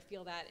Guineans there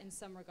feel that in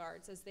some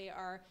regards, as they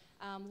are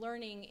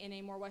learning in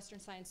a more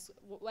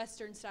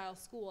Western-style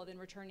school than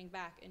returning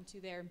back into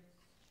their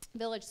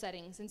village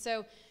settings. And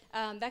so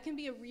that can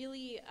be a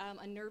really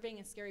unnerving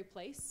and scary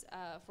place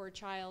for a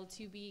child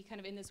to be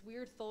kind of in this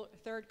weird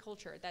third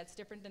culture that's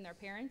different than their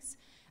parents.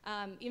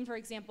 Even for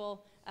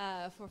example,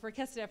 for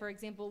Kestida, for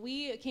example,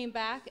 we came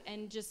back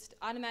and just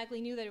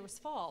automatically knew that it was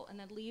fall and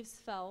that leaves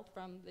fell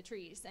from the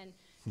trees. And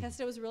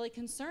Kestida was really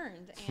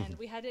concerned, and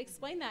we had to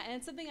explain that. And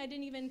it's something I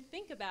didn't even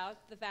think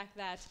about, the fact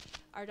that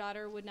our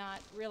daughter would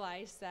not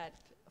realize that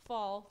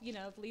fall, you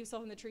know, if leaves fell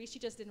from the trees, she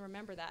just didn't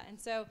remember that. And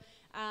so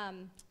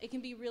it can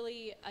be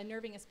really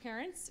unnerving as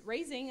parents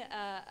raising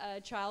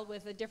a child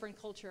with a different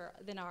culture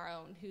than our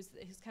own, who's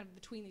kind of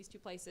between these two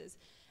places.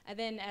 And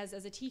then as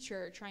a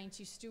teacher, trying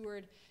to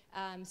steward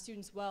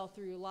students well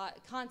through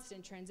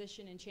constant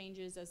transition and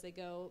changes as they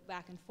go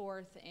back and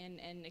forth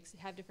and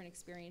have different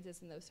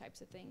experiences and those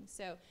types of things.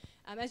 So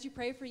as you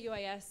pray for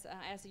UIS,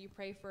 I ask that you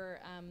pray for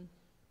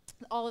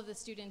all of the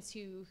students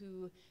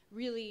who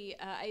really,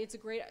 it's a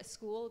great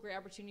school, a great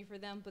opportunity for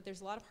them, but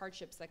there's a lot of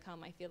hardships that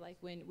come, I feel like,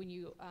 when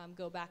you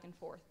go back and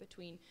forth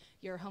between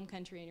your home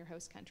country and your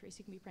host country. So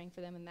you can be praying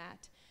for them in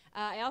that.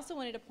 I also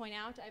wanted to point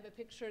out, I have a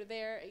picture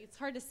there. It's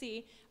hard to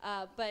see,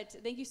 but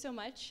thank you so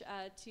much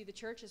to the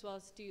church as well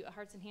as to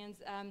Hearts and Hands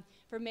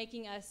for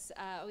making us,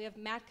 we have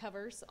mat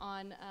covers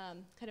on,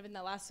 kind of in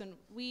that last one.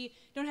 We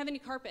don't have any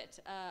carpet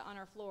on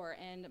our floor,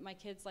 and my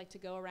kids like to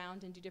go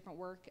around and do different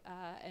work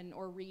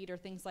or read or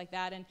things like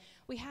that. And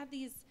we had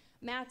these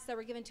mats that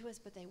were given to us,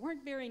 but they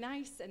weren't very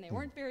nice and they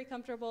weren't very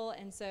comfortable.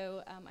 And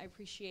so I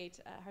appreciate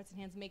Hearts and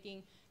Hands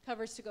making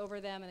covers to go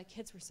over them, and the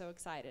kids were so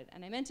excited.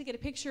 And I meant to get a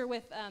picture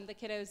with the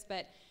kiddos,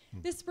 but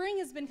this spring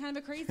has been kind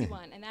of a crazy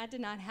one, and that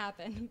did not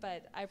happen.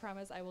 But I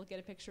promise I will get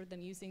a picture of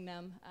them using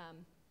them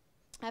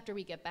after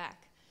we get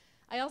back.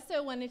 I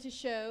also wanted to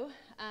show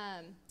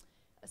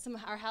some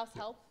of our house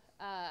help.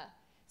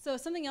 So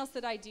something else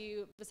that I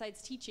do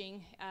besides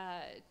teaching,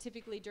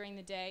 typically during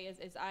the day,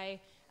 is I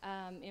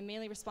am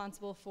mainly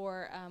responsible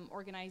for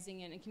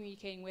organizing and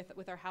communicating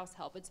with our house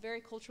help. It's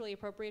very culturally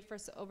appropriate for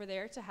us over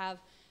there to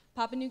have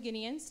Papua New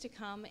Guineans to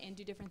come and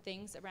do different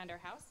things around our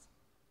house.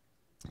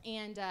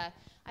 And I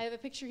have a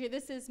picture here.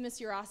 This is Miss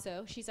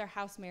Uraso. She's our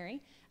house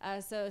Mary.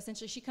 So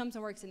essentially she comes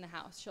and works in the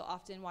house. She'll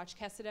often watch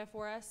Kestida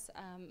for us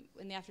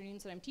in the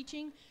afternoons when I'm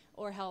teaching,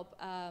 or help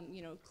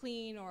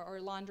clean or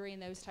laundry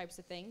and those types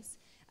of things.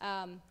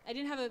 I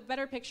didn't have a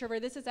better picture of her.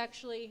 This is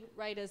actually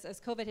right as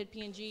COVID hit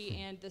PNG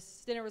and the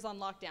dinner was on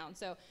lockdown.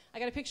 So I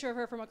got a picture of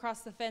her from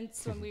across the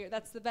fence when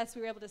that's the best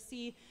we were able to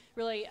see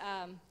really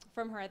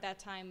from her at that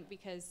time,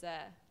 because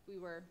we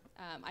were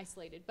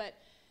isolated. But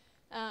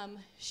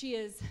she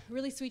is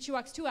really sweet. She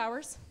walks 2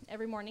 hours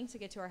every morning to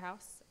get to our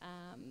house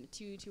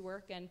to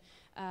work, and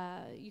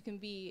you can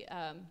be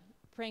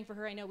praying for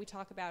her. I know we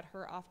talk about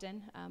her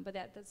often, but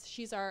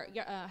she's our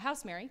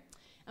house Mary.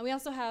 And we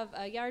also have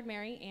Yard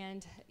Mary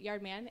and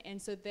Yard Man,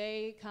 and so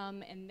they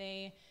come and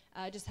they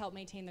just help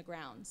maintain the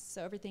grounds.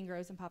 So everything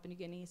grows in Papua New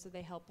Guinea, so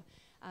they help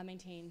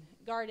maintain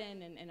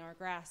garden and our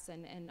grass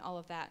and all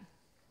of that.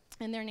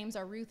 And their names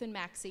are Ruth and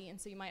Maxie,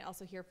 and so you might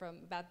also hear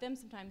about them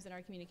sometimes in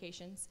our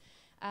communications.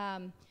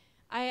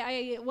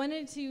 I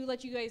wanted to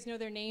let you guys know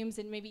their names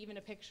and maybe even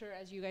a picture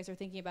as you guys are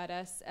thinking about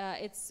us.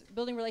 It's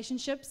building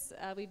relationships.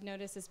 We've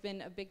noticed has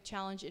been a big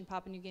challenge in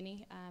Papua New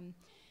Guinea.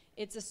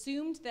 It's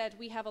assumed that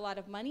we have a lot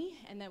of money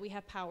and that we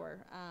have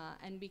power.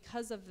 And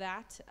because of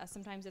that,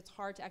 sometimes it's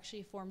hard to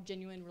actually form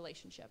genuine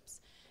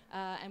relationships.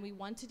 And we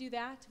want to do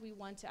that. We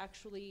want to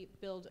actually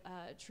build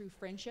true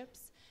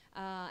friendships.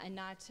 and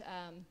not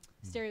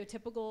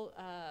stereotypical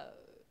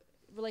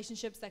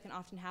relationships that can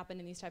often happen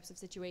in these types of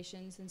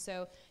situations. And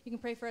so you can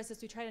pray for us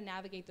as we try to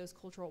navigate those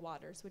cultural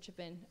waters, which have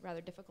been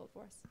rather difficult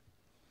for us.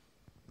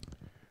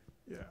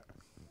 Yeah.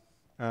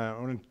 I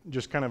want to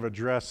just kind of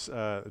address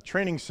the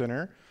training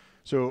center.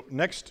 So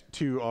next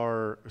to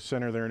our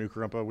center there in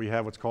Ukarumpa, we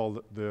have what's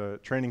called the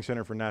Training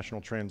Center for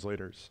National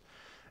Translators.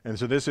 And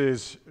so this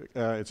is,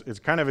 it's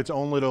kind of its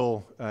own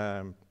little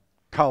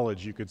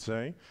college, you could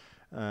say.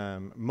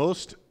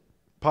 Most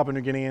Papua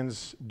New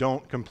Guineans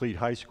don't complete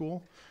high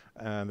school.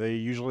 They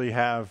usually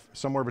have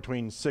somewhere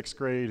between 6th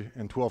grade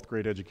and 12th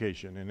grade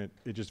education, and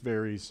it just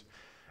varies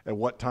at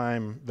what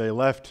time they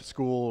left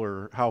school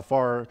or how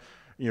far,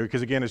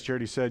 because again, as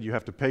Charity said, you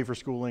have to pay for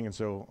schooling, and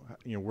so,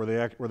 were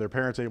their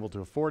parents able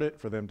to afford it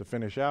for them to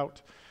finish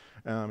out?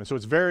 And so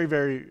it's very,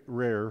 very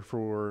rare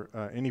for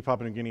any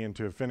Papua New Guinean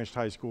to have finished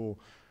high school,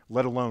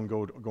 let alone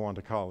go on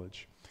to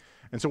college.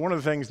 And so one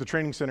of the things the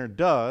training center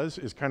does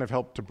is kind of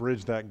help to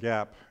bridge that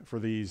gap for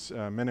these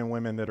men and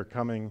women that are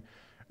coming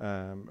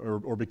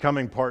or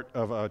becoming part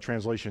of a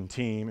translation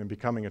team and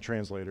becoming a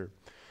translator.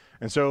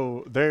 And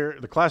so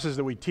the classes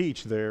that we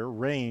teach there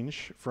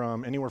range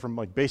from anywhere from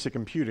like basic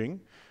computing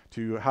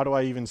to how do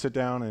I even sit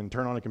down and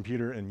turn on a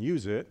computer and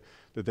use it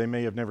that they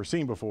may have never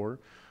seen before,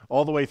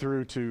 all the way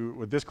through to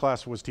what this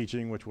class was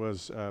teaching, which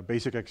was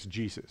basic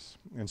exegesis.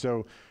 And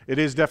so it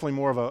is definitely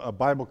more of a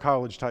Bible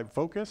college type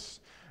focus,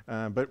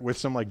 but with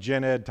some like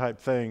gen ed type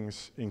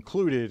things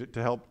included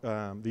to help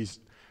these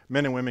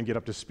men and women get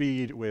up to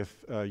speed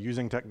with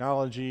using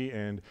technology,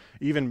 and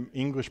even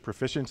English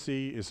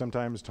proficiency is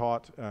sometimes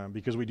taught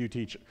because we do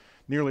teach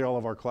nearly all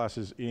of our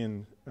classes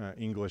in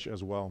English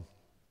as well.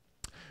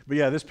 But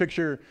yeah, this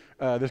picture,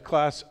 this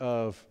class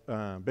of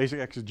basic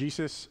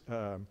exegesis,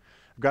 I've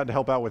gotten to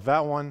help out with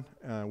that one,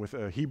 with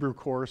a Hebrew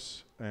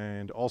course,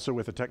 and also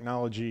with a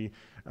technology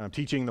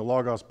teaching the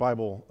Logos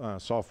Bible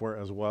software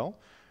as well.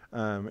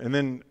 And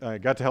then I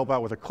got to help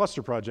out with a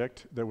cluster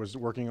project that was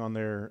working on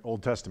their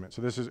Old Testament.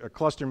 So this is a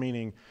cluster,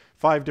 meaning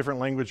 5 different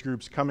language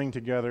groups coming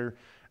together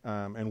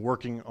and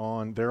working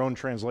on their own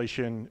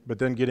translation, but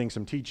then getting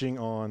some teaching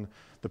on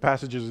the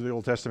passages of the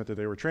Old Testament that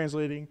they were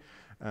translating,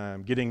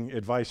 getting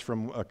advice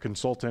from a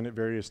consultant at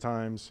various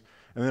times,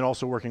 and then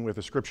also working with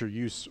a scripture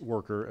use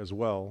worker as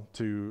well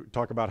to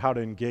talk about how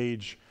to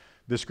engage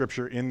this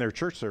scripture in their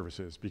church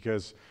services.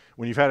 Because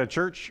when you've had a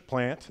church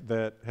plant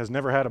that has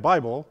never had a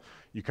Bible,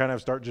 you kind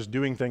of start just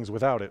doing things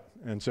without it.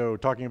 And so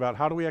talking about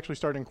how do we actually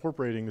start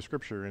incorporating the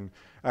scripture and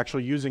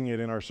actually using it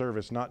in our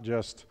service, not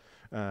just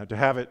to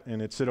have it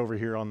and it sit over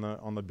here on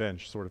the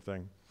bench sort of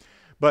thing.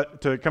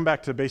 But to come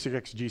back to basic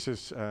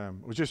exegesis,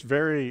 was just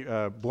very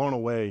blown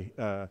away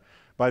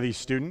by these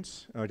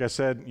students. Like I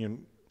said,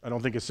 I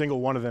don't think a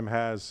single one of them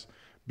has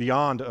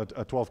beyond a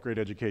 12th grade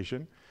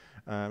education.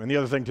 And the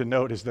other thing to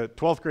note is that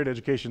 12th grade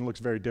education looks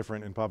very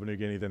different in Papua New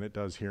Guinea than it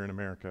does here in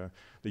America,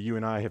 that you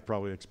and I have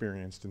probably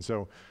experienced. And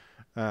so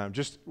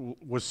just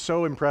was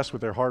so impressed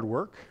with their hard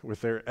work,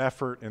 with their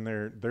effort, and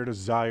their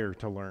desire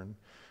to learn.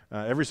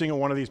 Every single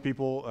one of these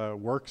people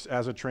works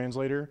as a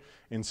translator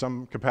in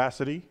some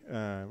capacity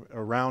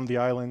around the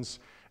islands,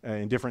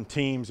 in different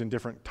teams, in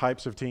different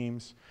types of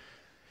teams.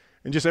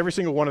 And just every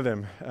single one of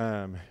them,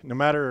 no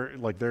matter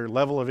like their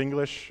level of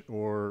English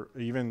or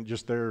even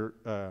just the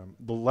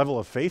level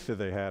of faith that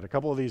they had, a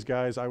couple of these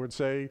guys, I would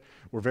say,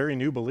 were very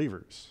new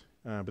believers.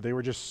 But they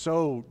were just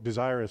so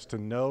desirous to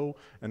know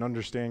and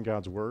understand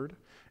God's word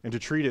and to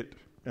treat it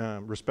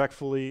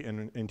respectfully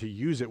and to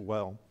use it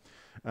well.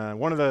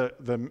 One of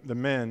the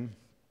men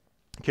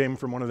came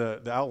from one of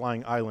the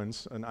outlying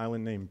islands, an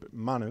island named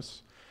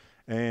Manus,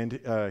 and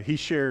he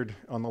shared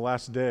on the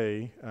last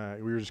day,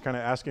 we were just kind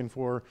of asking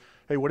for,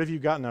 hey, what have you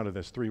gotten out of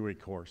this 3-week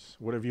course?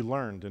 What have you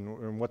learned,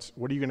 and what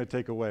are you going to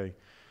take away?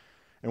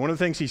 And one of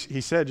the things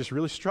he said just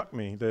really struck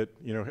me, that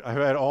I've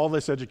had all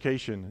this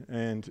education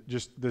and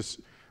just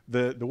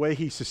the way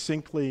he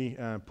succinctly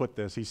put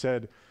this. He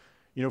said,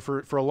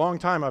 for a long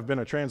time I've been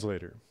a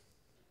translator,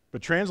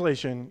 but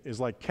translation is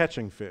like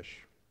catching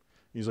fish.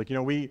 He's like,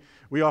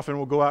 we often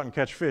will go out and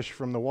catch fish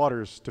from the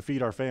waters to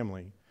feed our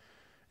family.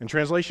 And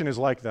translation is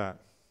like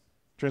that.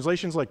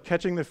 Translation is like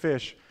catching the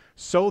fish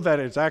so that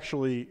it's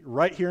actually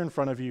right here in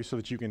front of you so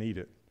that you can eat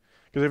it.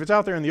 Because if it's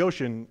out there in the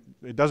ocean,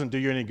 it doesn't do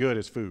you any good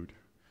as food.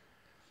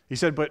 He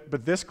said,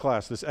 but this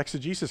class, this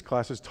exegesis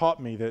class, has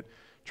taught me that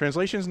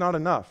translation is not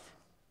enough.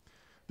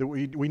 That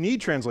we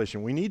need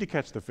translation. We need to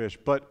catch the fish.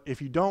 But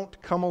if you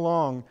don't come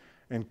along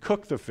and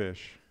cook the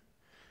fish,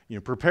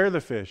 prepare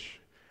the fish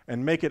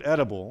and make it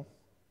edible,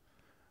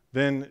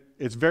 then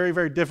it's very,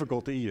 very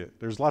difficult to eat it.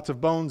 There's lots of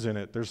bones in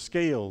it. There's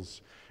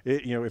scales.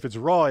 If it's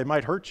raw, it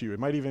might hurt you. It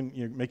might even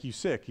make you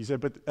sick. He said,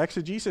 but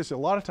exegesis a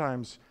lot of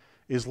times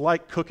is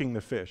like cooking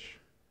the fish.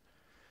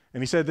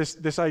 And he said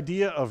this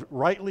idea of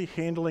rightly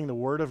handling the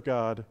Word of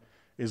God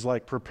is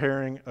like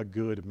preparing a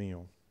good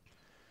meal.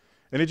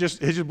 And it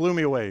just blew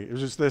me away. It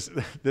was just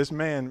this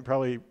man,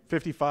 probably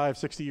 55,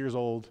 60 years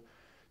old,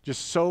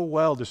 just so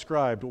well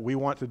described what we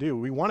want to do.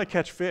 We want to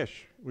catch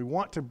fish. We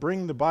want to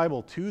bring the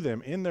Bible to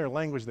them in their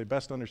language they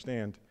best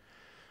understand.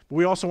 But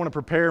we also want to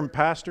prepare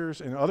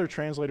pastors and other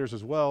translators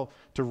as well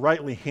to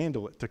rightly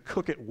handle it, to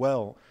cook it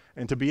well,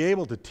 and to be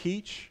able to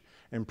teach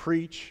and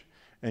preach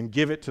and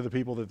give it to the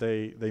people that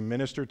they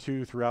minister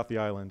to throughout the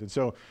island. And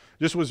so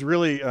just was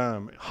really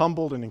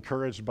humbled and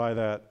encouraged by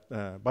that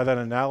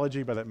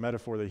analogy, by that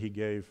metaphor that he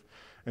gave.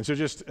 And so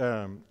just,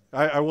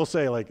 I will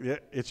say, like,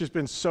 it's just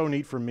been so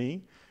neat for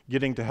me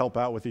getting to help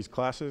out with these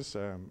classes.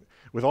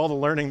 With all the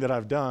learning that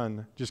I've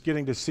done, just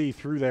getting to see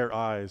through their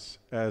eyes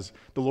as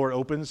the Lord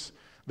opens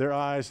their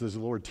eyes, as the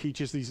Lord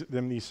teaches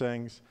them these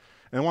things.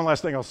 And one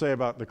last thing I'll say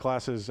about the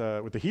classes,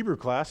 with the Hebrew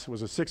class,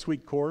 was a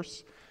 6-week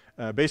course,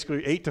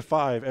 basically 8 to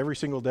 5 every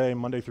single day,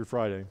 Monday through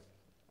Friday.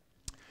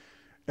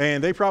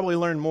 And they probably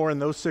learned more in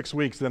those 6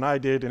 weeks than I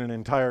did in an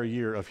entire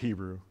year of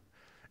Hebrew.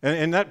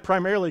 And that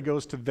primarily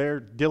goes to their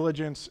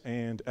diligence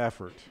and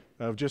effort,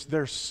 of just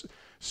they're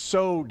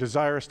so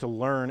desirous to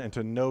learn and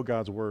to know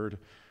God's word.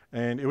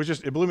 And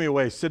it blew me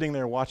away sitting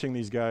there watching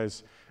these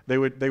guys. They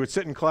would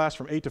sit in class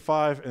from 8 to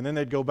 5, and then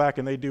they'd go back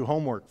and they'd do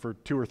homework for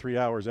 2 or 3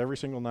 hours every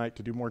single night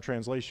to do more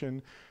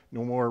translation,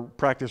 no more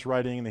practice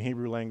writing in the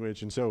Hebrew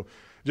language. And so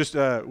just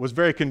was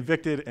very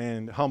convicted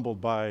and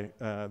humbled by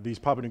these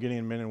Papua New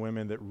Guinean men and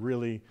women that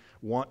really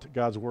want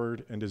God's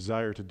word and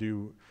desire to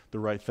do the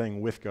right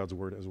thing with God's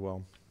word as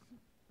well.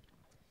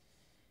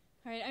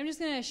 All right, I'm just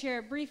going to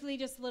share briefly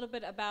just a little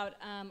bit about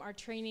our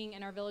training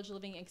and our village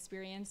living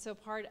experience. So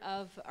part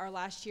of our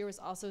last year was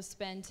also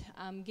spent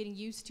getting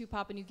used to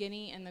Papua New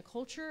Guinea and the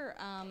culture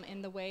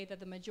and the way that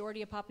the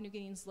majority of Papua New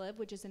Guineans live,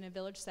 which is in a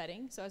village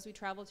setting. So as we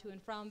travel to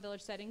and from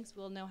village settings,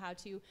 we'll know how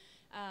to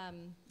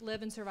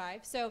live and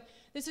survive. So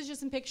this is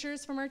just some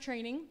pictures from our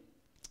training.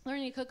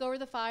 Learning to cook over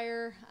the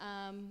fire.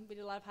 We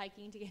did a lot of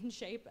hiking to get in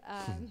shape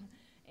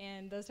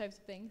and those types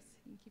of things.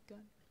 You can keep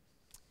going.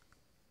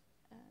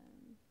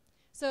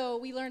 So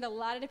we learned a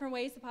lot of different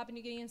ways the Papua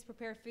New Guineans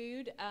prepare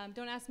food.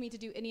 Don't ask me to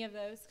do any of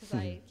those because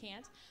I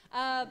can't.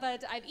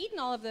 But I've eaten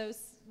all of those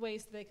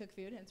ways that they cook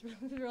food, and it's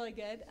really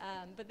good.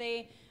 But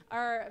they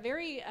are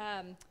they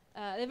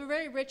have a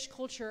very rich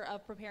culture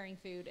of preparing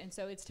food, and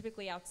so it's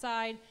typically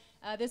outside.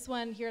 This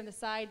one here on the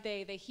side,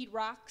 they heat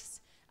rocks,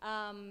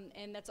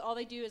 and that's all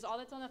they do. Is all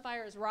that's on the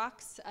fire is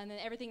rocks, and then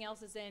everything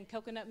else is in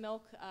coconut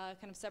milk,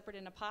 kind of separate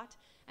in a pot.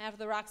 And after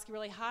the rocks get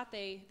really hot,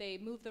 they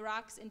move the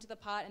rocks into the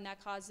pot, and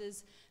that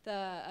causes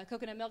the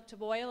coconut milk to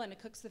boil, and it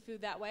cooks the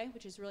food that way,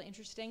 which is really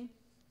interesting.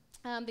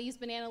 They use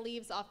banana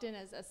leaves often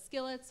as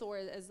skillets or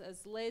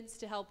as lids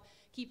to help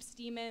keep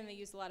steam in. They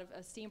use a lot of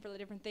steam for the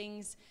different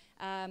things.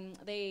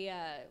 They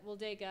will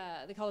dig,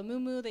 they call it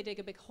mumu. They dig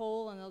a big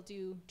hole, and they'll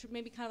do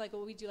maybe kind of like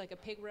what we do, like a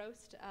pig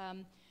roast.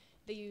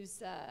 They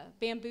use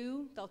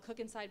bamboo. They'll cook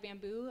inside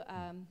bamboo.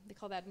 They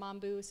call that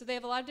mambu. So they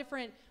have a lot of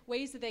different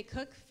ways that they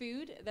cook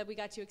food that we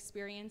got to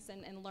experience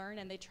and learn,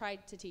 and they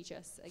tried to teach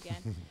us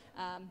again.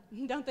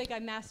 Don't think I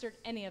mastered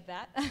any of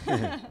that. You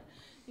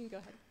can go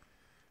ahead.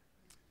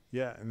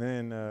 Yeah, and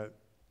then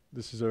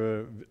this is,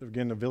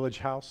 again, a village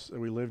house that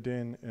we lived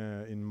in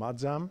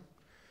Madzam.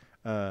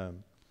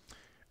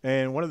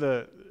 And one of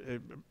the...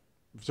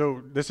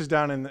 So this is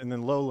down in the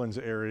lowlands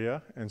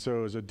area, and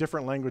so it's a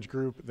different language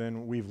group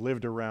than we've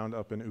lived around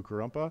up in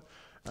Ukarumpa.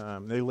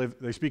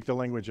 They speak the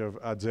language of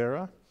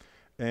Adzera,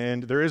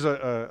 and there is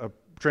a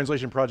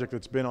translation project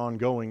that's been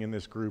ongoing in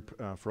this group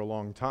for a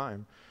long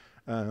time.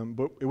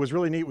 But it was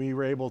really neat. We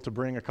were able to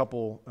bring a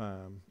couple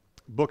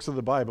books of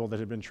the Bible that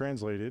had been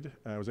translated.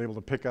 I was able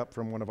to pick up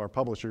from one of our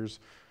publishers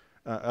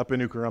up in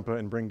Ukarumpa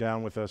and bring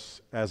down with us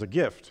as a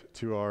gift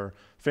to our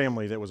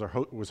family that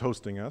was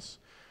hosting us.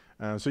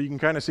 So you can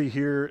kind of see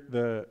here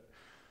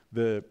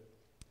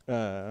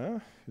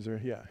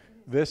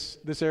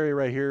this area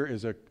right here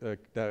is a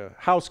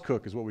house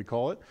cook is what we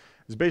call it.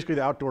 It's basically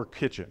the outdoor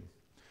kitchen.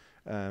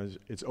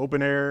 It's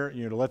open air,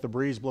 to let the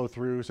breeze blow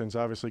through, since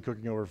obviously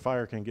cooking over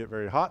fire can get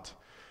very hot.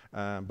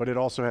 But it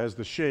also has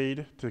the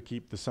shade to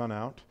keep the sun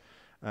out.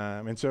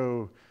 And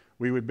so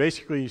we would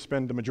basically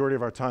spend the majority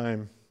of our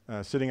time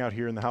sitting out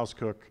here in the house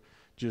cook,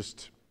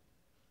 just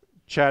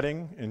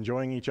chatting,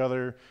 enjoying each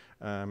other.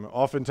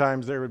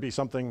 Oftentimes there would be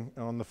something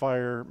on the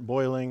fire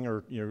boiling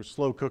or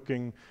slow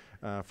cooking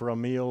for a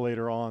meal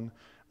later on.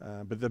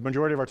 But the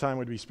majority of our time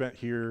would be spent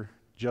here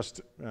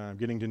just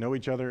getting to know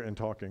each other and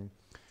talking.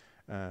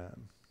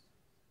 And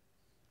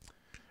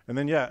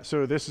then,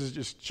 so this is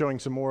just showing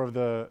some more of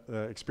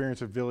the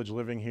experience of village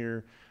living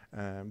here.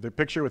 The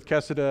picture with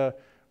Keseda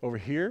over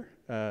here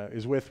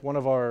is with one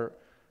of our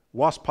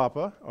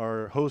Waspapa,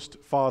 our host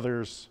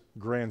father's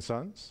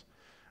grandsons.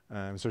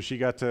 So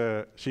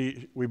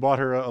we bought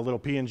her a little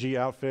PNG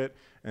outfit,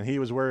 and he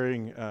was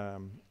wearing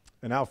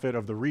an outfit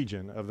of the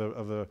region, of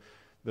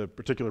the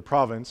particular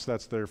province.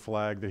 That's their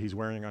flag that he's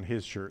wearing on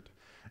his shirt.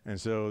 And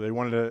so they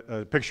wanted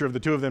a picture of the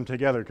two of them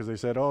together, because they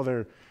said, oh,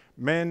 they're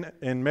men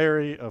and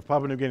Mary of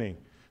Papua New Guinea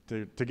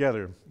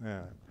together.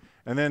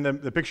 And then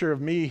the picture of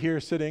me here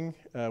sitting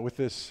with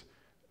this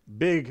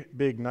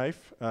big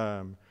knife.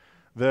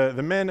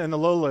 The men in the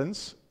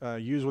lowlands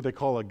use what they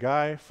call a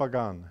gai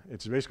fagan.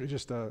 It's basically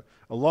just a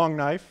long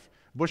knife,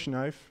 bush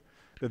knife,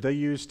 that they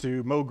used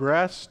to mow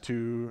grass,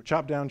 to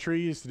chop down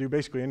trees, to do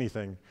basically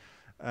anything.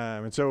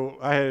 And so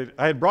I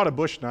had brought a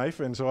bush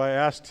knife, and so I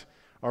asked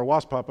our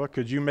wasp papa,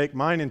 could you make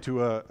mine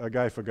into a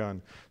Gaifa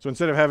gun? So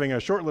instead of having a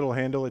short little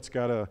handle, it's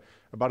got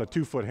about a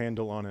 2-foot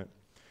handle on it.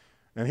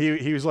 And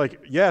he was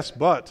like, yes,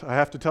 but I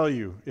have to tell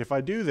you, if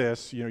I do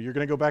this, you're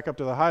going to go back up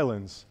to the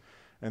highlands.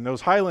 And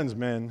those highlands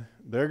men,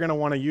 they're going to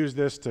want to use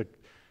this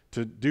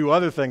to do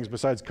other things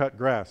besides cut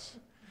grass.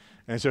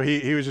 And so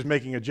he was just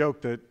making a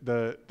joke that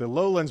the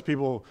lowlands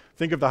people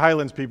think of the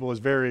highlands people as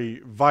very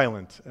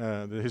violent.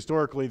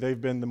 Historically, they've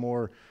been the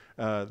more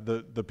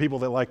the people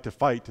that like to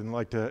fight and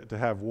like to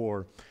have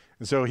war.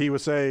 And so he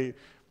would say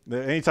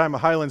that anytime a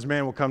highlands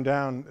man will come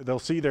down, they'll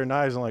see their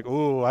knives and like,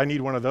 oh, I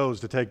need one of those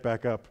to take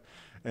back up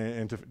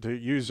and to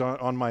use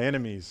on my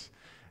enemies.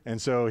 And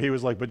so he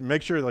was like, but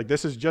make sure like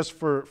this is just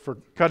for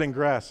cutting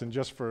grass and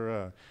just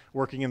for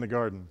working in the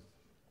garden.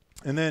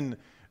 And then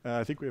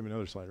I think we have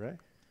another slide, right?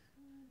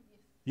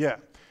 Yeah.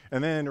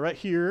 And then right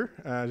here,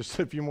 just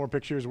a few more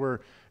pictures. We're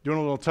doing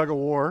a little tug of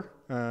war.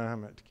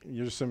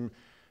 There's some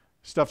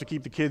stuff to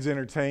keep the kids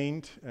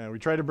entertained. We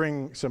try to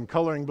bring some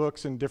coloring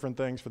books and different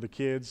things for the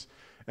kids.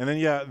 And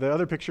then, the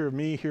other picture of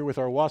me here with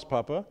our wasp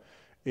papa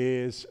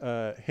is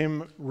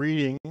him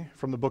reading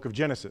from the book of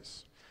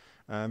Genesis.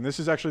 And this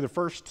is actually the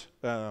first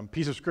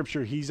piece of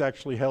scripture he's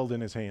actually held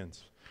in his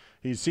hands.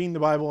 He's seen the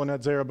Bible in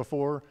Adzera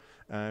before,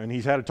 and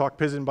he's had a Talk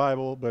Pisin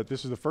Bible, but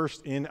this is the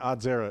first in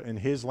Adzera, in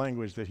his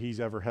language, that he's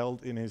ever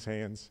held in his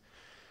hands.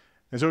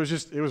 And so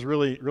it was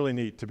really, really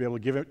neat to be able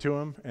to give it to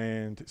him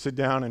and sit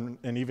down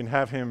and even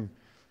have him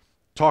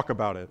talk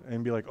about it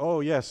and be like,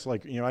 oh, yes,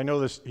 I know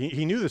this.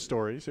 He knew the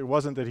stories. It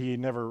wasn't that he had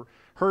never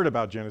heard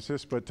about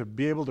Genesis, but to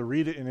be able to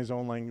read it in his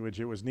own language,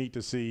 it was neat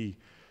to see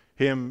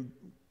him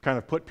kind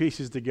of put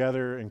pieces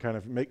together and kind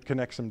of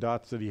connect some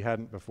dots that he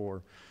hadn't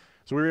before.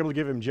 So we were able to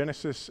give him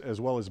Genesis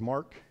as well as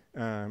Mark.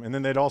 And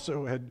then they'd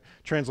also had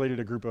translated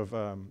a group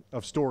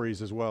of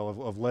stories as well,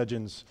 of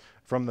legends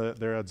from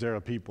their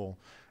Adzera people.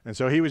 And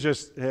so he was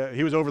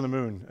over the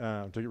moon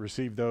to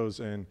receive those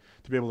and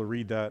to be able to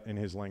read that in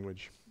his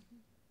language.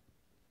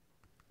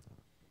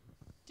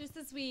 Just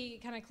as we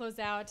kind of close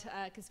out,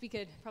 because we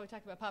could probably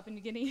talk about Papua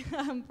New Guinea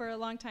for a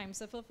long time,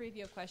 so feel free if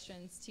you have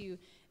questions to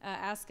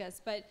ask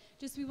us. But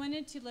we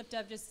wanted to lift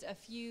up just a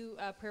few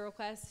prayer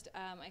requests.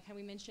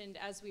 We mentioned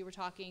as we were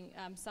talking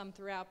some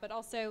throughout, but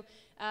also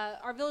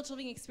our village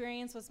living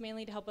experience was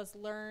mainly to help us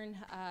learn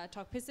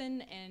Talk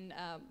Pisin and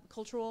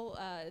cultural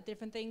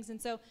different things.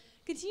 And so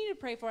continue to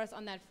pray for us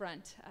on that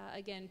front.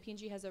 Again,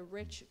 PNG has a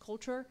rich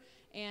culture,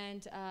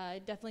 and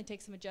it definitely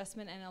takes some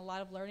adjustment and a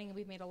lot of learning, and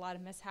we've made a lot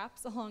of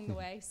mishaps along the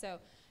way. So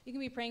you can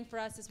be praying for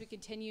us as we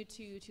continue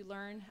to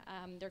learn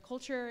their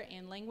culture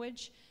and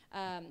language.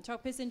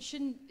 Talk Pisin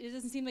it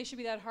doesn't seem like it should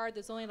be that hard.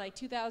 There's only like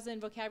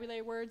 2,000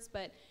 vocabulary words,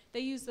 but they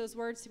use those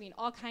words to mean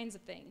all kinds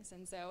of things.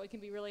 And so it can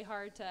be really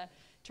hard to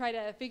try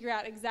to figure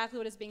out exactly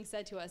what is being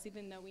said to us,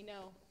 even though we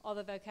know all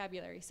the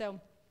vocabulary. So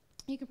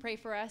you can pray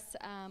for us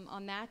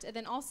on that. And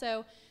then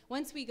also,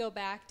 once we go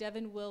back,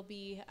 Devin will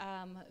be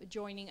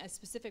joining a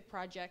specific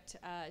project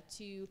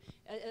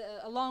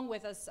along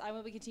with us. I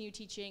will continue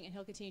teaching, and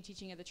he'll continue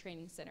teaching at the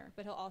training center.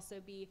 But he'll also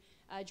be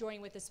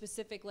joining with a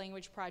specific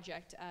language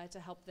project to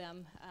help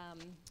them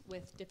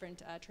with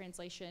different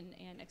translation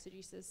and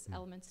exegesis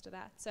elements to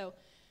that. So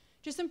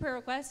just some prayer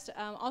requests.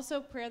 Also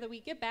prayer that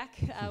we get back.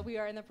 We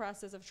are in the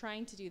process of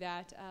trying to do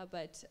that,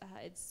 but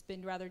it's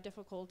been rather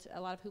difficult.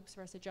 A lot of hoops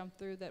for us to jump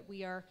through that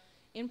we are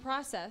in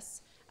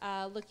process,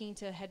 looking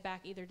to head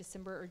back either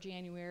December or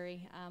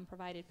January,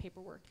 provided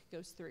paperwork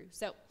goes through.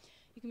 So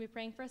you can be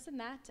praying for us in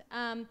that.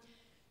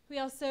 We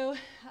also,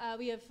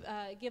 we have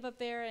Give Up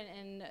there,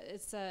 and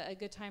it's a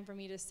good time for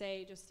me to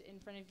say just in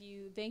front of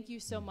you, thank you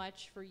so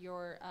much for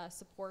your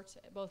support,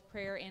 both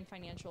prayer and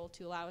financial,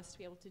 to allow us to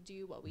be able to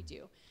do what we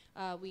do.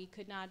 We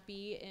could not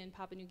be in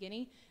Papua New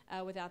Guinea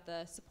without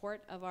the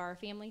support of our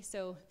family,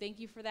 so thank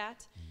you for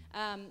that.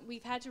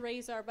 We've had to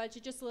raise our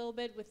budget just a little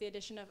bit with the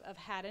addition of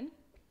Haddon.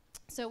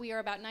 So we are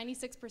about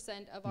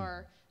 96% of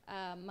our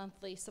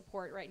monthly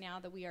support right now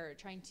that we are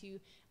trying to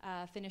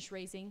finish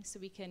raising so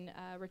we can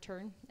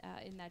return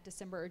in that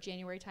December or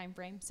January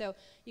timeframe. So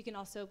you can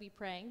also be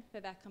praying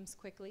that comes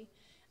quickly.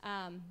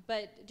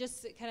 But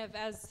just kind of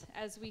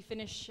as we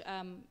finish,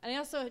 and I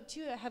also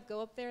too have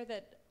Go Up there,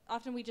 that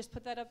often we just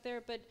put that up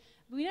there, but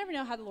we never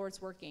know how the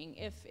Lord's working.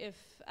 If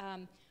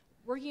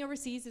working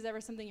overseas is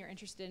ever something you're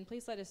interested in,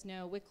 please let us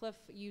know.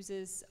 Wycliffe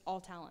uses all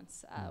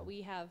talents.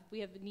 We have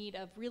need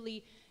of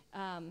really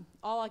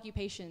all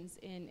occupations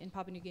in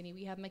Papua New Guinea.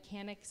 We have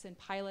mechanics and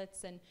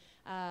pilots and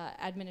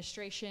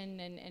administration,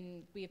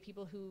 and we have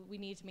people who we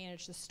need to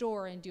manage the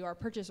store and do our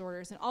purchase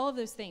orders and all of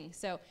those things.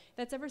 So if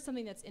that's ever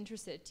something that's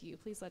interested to you,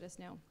 please let us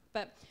know.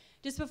 But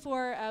just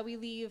before we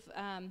leave,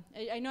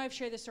 I know I've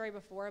shared this story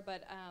before,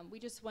 but we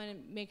just want to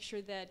make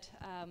sure that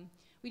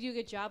we do a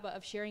good job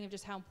of sharing of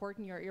just how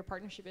important your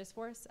partnership is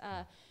for us.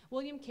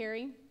 William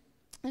Carey,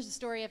 there's a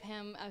story of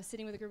him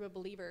sitting with a group of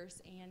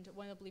believers, and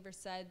one of the believers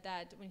said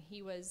that when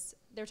they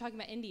were talking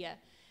about India,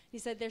 He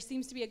said, there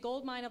seems to be a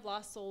gold mine of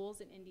lost souls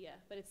in India,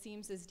 but it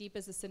seems as deep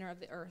as the center of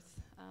the earth.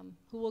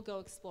 Who will go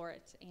explore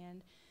it?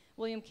 And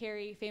William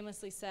Carey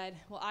famously said,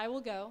 well, I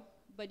will go,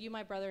 but you,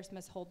 my brothers,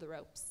 must hold the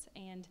ropes.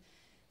 And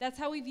that's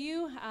how we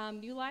view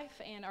New Life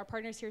and our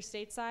partners here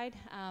stateside.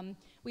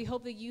 We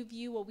hope that you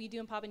view what we do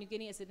in Papua New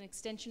Guinea as an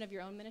extension of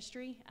your own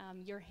ministry.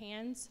 Your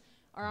hands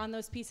are on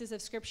those pieces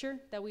of scripture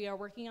that we are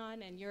working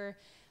on, and your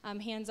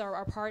hands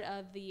are part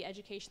of the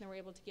education that we're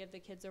able to give the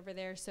kids over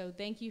there. So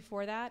thank you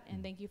for that,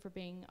 and thank you for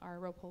being our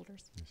rope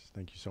holders. Yes,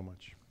 thank you so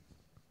much.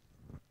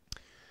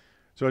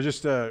 So I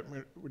just,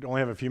 we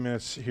only have a few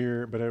minutes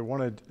here, but I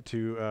wanted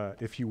to,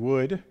 if you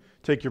would,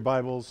 take your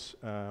Bibles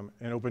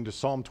and open to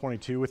Psalm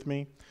 22 with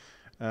me.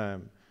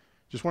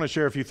 Just want to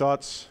share a few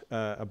thoughts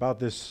about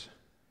this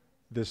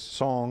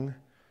song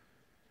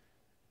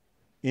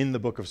in the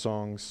book of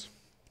Songs.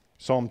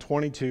 Psalm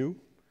 22.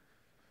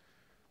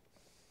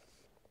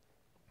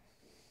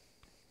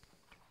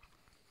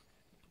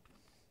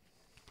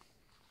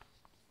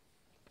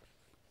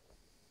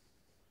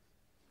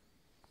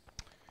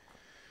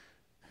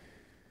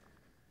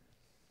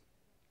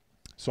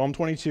 Psalm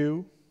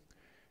 22.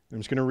 I'm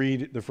just going to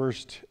read the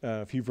first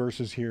few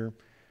verses here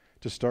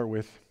to start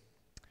with.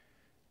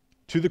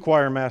 To the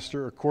choir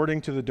master,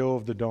 according to the doe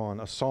of the dawn,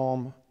 a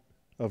psalm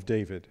of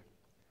David.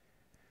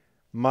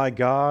 My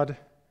God,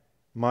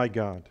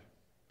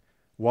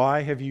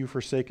 why have you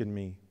forsaken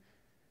me?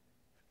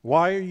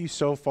 Why are you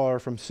so far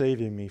from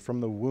saving me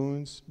from the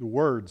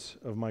words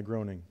of my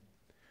groaning?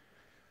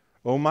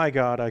 O my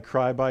God, I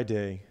cry by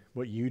day,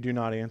 but you do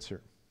not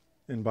answer,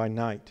 and by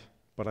night,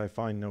 but I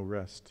find no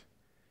rest.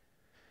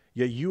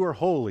 Yet you are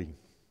holy,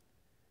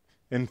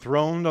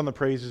 enthroned on the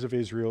praises of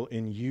Israel.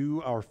 In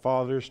you our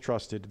fathers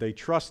trusted. They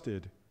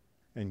trusted,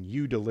 and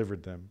you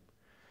delivered them.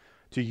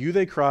 To you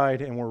they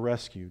cried and were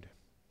rescued.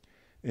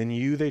 In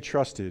you they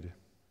trusted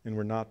and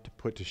were not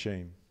put to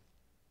shame.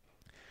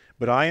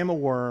 But I am a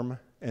worm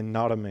and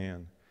not a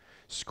man,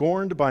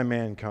 scorned by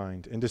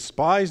mankind and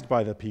despised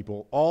by the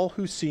people. All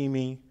who see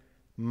me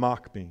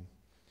mock me.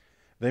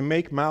 They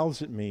make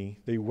mouths at me.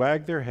 They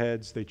wag their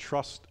heads.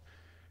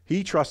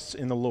 He trusts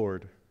in the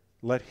Lord.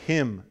 Let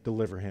him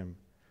deliver him.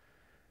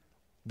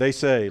 They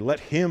say,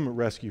 let him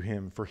rescue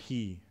him, for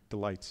he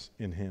delights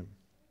in him.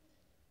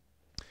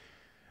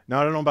 Now,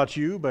 I don't know about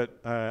you, but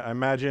I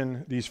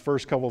imagine these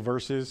first couple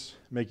verses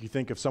make you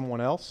think of someone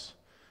else.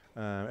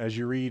 As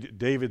you read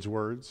David's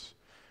words,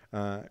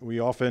 we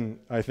often,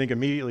 I think,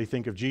 immediately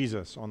think of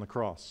Jesus on the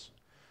cross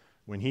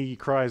when he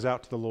cries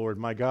out to the Lord,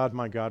 my God,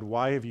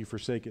 why have you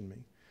forsaken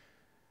me?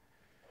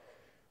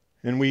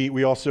 And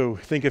we also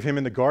think of him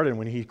in the garden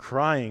when he's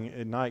crying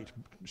at night,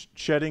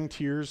 shedding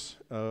tears,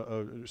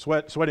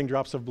 sweating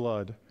drops of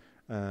blood,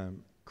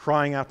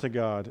 crying out to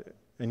God,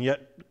 and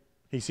yet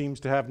he seems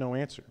to have no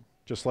answer,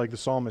 just like the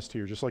psalmist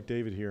here, just like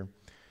David here.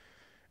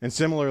 And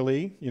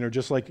similarly,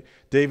 just like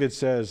David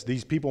says,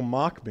 these people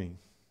mock me.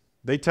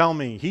 They tell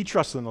me, he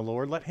trusts in the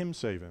Lord, let him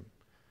save him.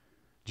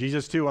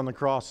 Jesus too on the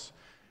cross,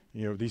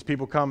 these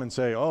people come and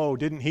say, oh,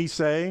 didn't he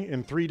say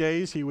in 3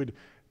 days he would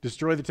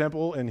destroy the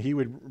temple and he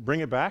would bring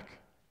it back?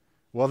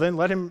 Well, then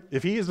let him,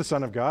 if he is the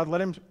Son of God,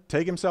 let him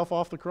take himself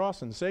off the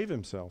cross and save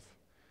himself.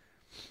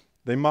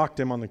 They mocked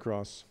him on the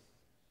cross.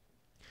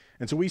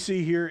 And so we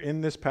see here in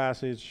this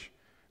passage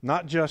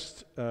not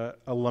just a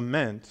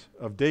lament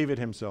of David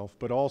himself,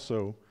 but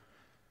also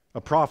a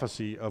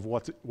prophecy of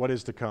what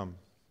is to come.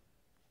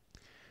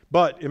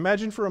 But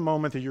imagine for a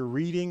moment that you're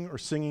reading or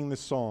singing this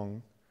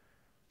song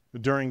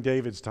during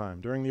David's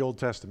time, during the Old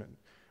Testament,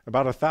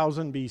 about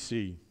 1000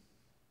 BC.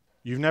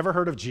 You've never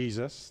heard of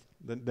Jesus.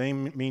 That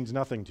name means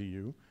nothing to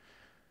you.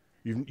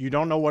 You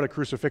don't know what a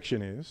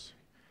crucifixion is.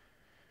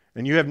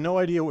 And you have no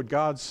idea what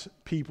God's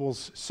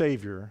people's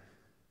Savior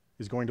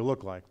is going to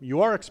look like.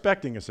 You are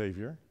expecting a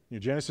Savior.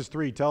 Genesis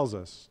 3 tells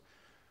us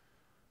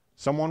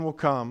someone will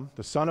come,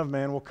 the Son of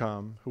Man will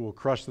come, who will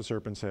crush the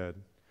serpent's head.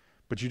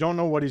 But you don't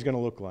know what he's going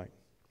to look like.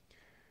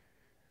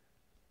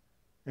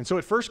 And so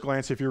at first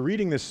glance, if you're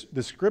reading this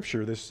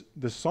scripture, this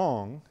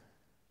song,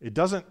 it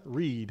doesn't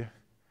read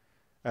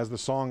as the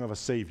song of a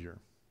Savior.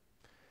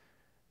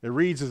 It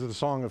reads as the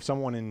song of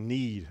someone in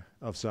need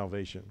of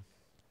salvation.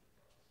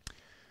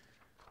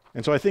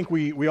 And so I think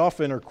we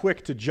often are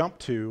quick to jump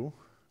to,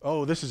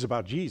 oh, this is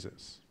about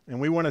Jesus. And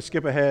we want to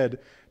skip ahead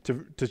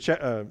to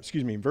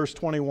verse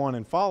 21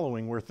 and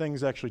following, where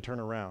things actually turn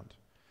around.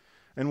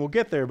 And we'll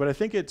get there, but I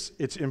think it's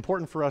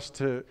important for us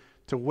to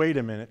wait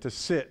a minute, to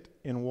sit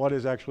in what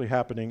is actually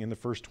happening in the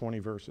first 20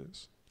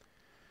 verses.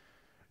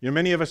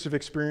 Many of us have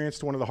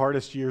experienced one of the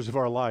hardest years of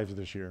our lives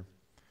this year.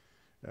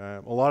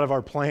 A lot of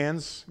our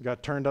plans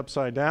got turned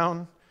upside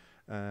down.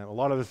 A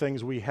lot of the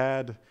things we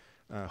had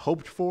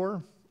hoped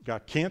for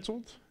got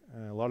canceled.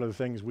 A lot of the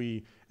things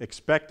we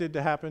expected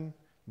to happen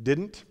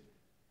didn't.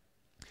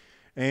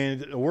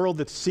 And a world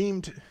that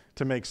seemed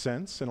to make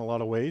sense in a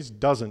lot of ways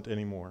doesn't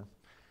anymore.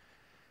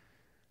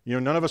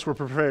 None of us were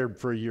prepared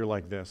for a year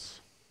like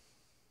this.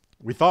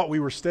 We thought we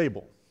were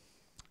stable,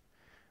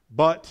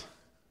 but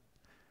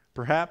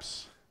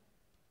perhaps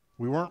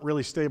we weren't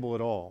really stable at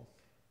all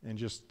and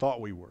just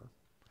thought we were.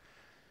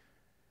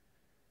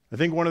 I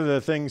think one of the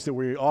things that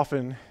we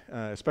often,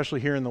 especially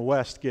here in the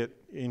West, get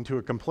into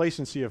a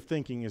complacency of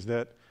thinking is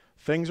that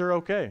things are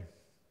okay.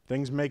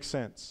 Things make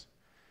sense.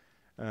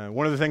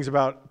 One of the things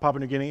about Papua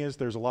New Guinea is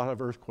there's a lot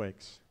of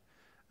earthquakes.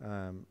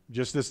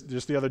 Just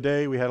the other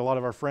day, we had a lot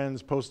of our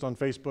friends post on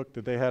Facebook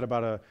that they had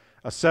about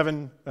a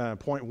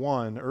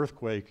 7.1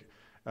 earthquake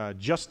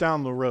just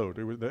down the road.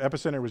 The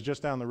epicenter was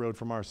just down the road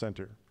from our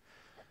center.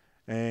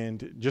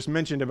 And just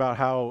mentioned about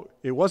how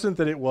it wasn't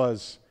that it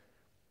was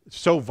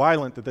so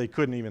violent that they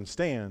couldn't even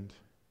stand,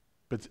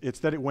 but it's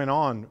that it went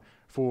on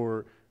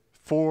for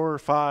 4,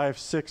 5,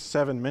 6,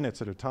 7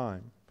 minutes at a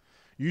time.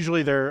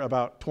 Usually they're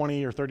about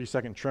 20 or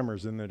 30-second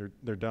tremors and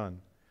they're done.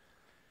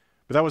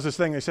 But that was this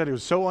thing, they said it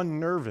was so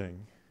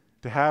unnerving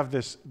to have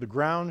the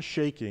ground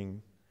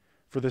shaking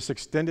for this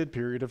extended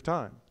period of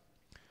time.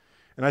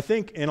 And I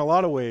think in a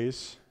lot of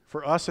ways,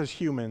 for us as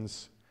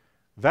humans,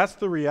 that's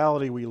the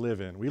reality we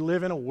live in. We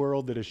live in a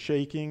world that is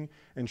shaking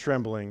and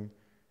trembling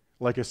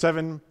like a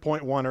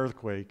 7.1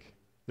 earthquake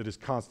that is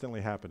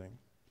constantly happening.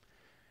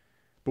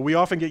 But we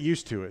often get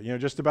used to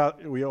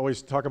it. We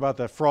always talk about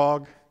the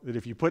frog, that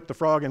if you put the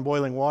frog in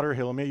boiling water,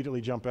 he'll immediately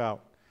jump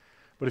out.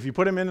 But if you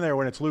put him in there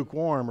when it's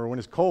lukewarm or when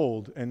it's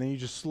cold, and then you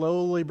just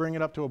slowly bring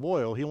it up to a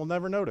boil, he will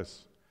never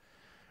notice.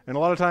 And a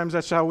lot of times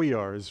that's how we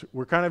are, is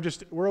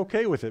we're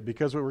okay with it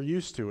because we're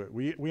used to it.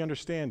 We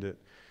understand it.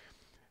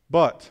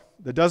 But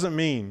that doesn't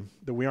mean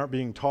that we aren't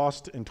being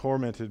tossed and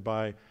tormented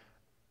by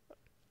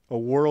a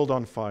world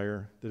on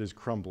fire that is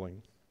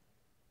crumbling.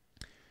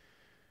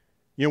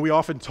 We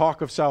often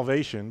talk of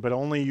salvation, but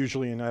only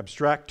usually in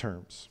abstract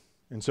terms.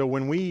 And so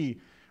when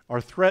we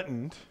are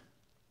threatened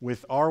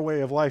with our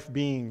way of life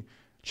being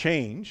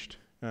changed,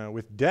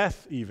 with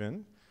death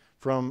even,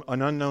 from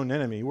an unknown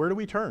enemy, where do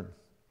we turn?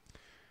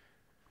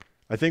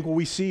 I think what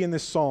we see in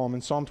this psalm,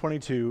 in Psalm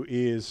 22,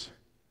 is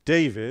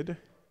David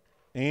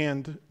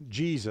and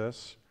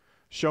Jesus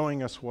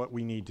showing us what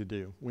we need to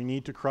do. We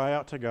need to cry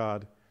out to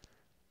God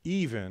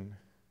even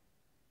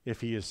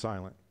if he is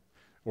silent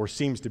or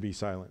seems to be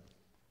silent.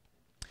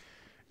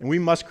 And we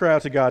must cry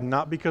out to God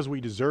not because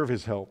we deserve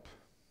his help,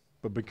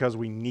 but because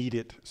we need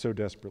it so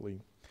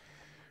desperately.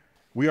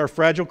 We are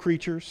fragile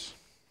creatures,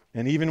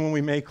 and even when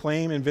we may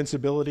claim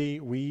invincibility,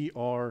 we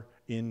are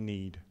in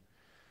need.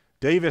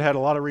 David had a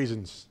lot of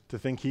reasons to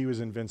think he was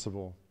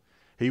invincible.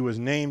 He was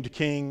named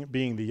king,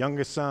 being the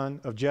youngest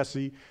son of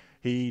Jesse.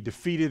 He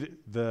defeated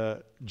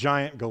the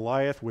giant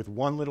Goliath with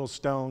one little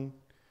stone.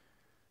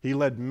 He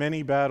led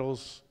many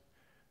battles,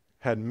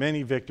 had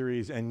many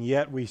victories, and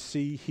yet we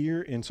see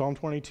here in Psalm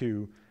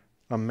 22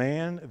 a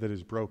man that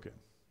is broken,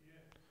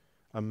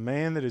 a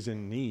man that is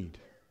in need.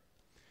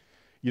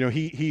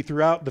 He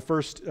throughout the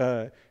first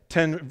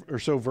 10 or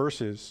so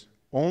verses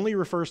only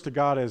refers to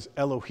God as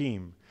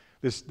Elohim,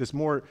 this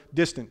more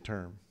distant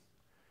term.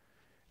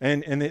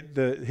 And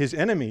his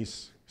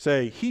enemies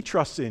say he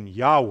trusts in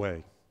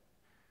Yahweh.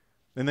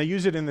 And they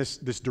use it in this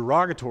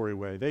derogatory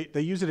way.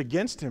 They use it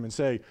against him and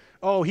say,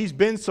 oh, he's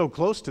been so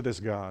close to this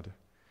God,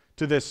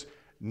 to this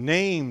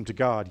named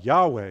God,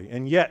 Yahweh.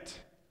 And yet,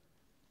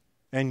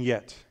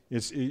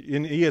 it's,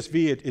 in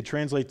ESV, it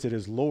translates it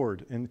as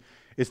Lord. And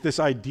it's this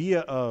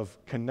idea of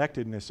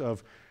connectedness,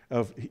 of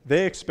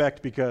they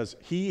expect because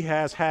he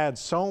has had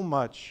so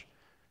much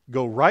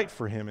go right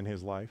for him in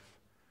his life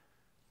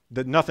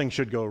that nothing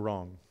should go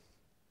wrong.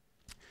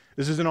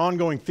 This is an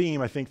ongoing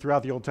theme, I think,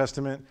 throughout the Old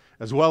Testament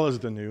as well as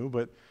the New,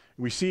 but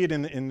we see it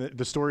in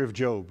the story of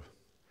Job.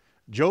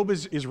 Job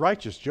is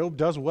righteous. Job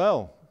does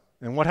well.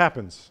 And what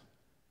happens?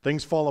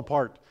 Things fall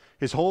apart.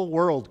 His whole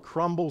world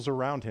crumbles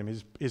around him.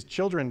 His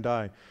children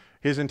die.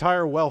 His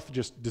entire wealth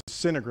just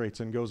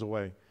disintegrates and goes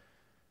away.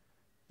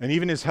 And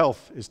even his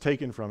health is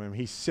taken from him.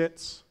 He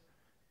sits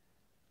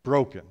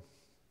broken.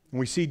 And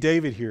we see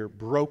David here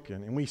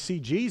broken. And we see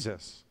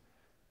Jesus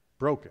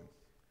broken.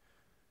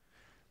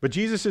 But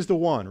Jesus is the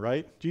one,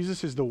 right?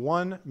 Jesus is the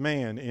one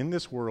man in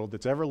this world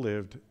that's ever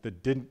lived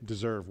that didn't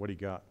deserve what he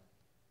got.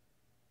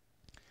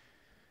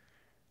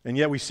 And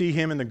yet we see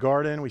him in the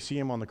garden, we see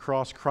him on the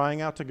cross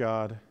crying out to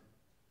God,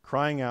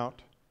 crying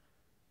out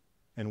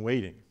and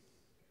waiting.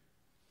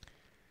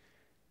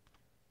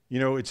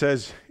 It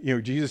says,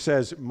 Jesus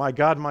says, my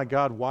God,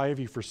 why have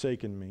you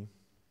forsaken me?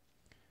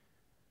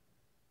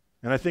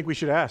 And I think we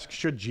should ask,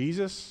 should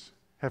Jesus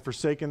have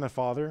forsaken the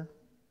Father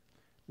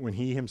when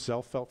he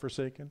himself felt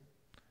forsaken?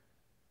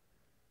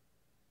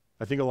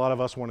 I think a lot of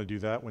us want to do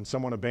that when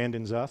someone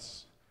abandons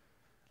us.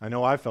 I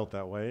know I felt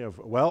that way of,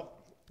 well,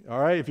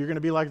 all right, if you're going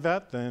to be like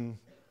that, then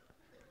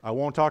I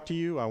won't talk to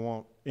you. I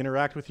won't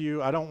interact with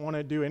you. I don't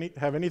want to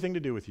have anything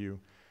to do with you.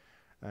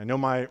 I know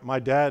my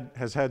dad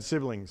has had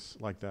siblings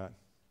like that.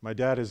 My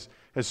dad has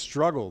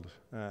struggled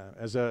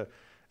as a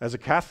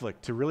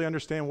Catholic to really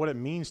understand what it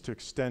means to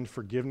extend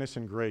forgiveness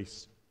and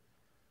grace.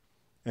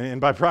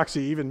 And by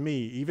proxy, even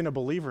me, even a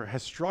believer,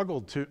 has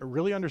struggled to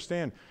really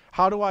understand,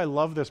 how do I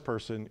love this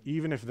person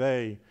even if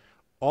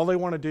all they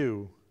want to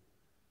do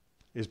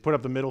is put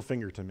up the middle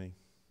finger to me?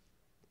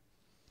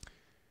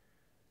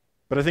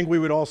 But I think we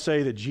would all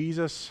say that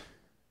Jesus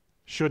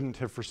shouldn't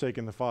have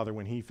forsaken the Father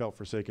when he felt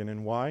forsaken.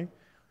 And why?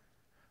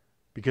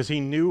 because he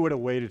knew what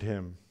awaited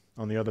him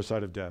on the other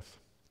side of death.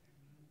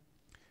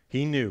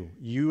 He knew.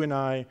 You and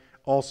I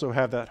also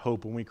have that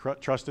hope when we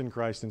trust in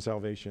Christ and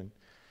salvation.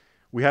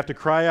 We have to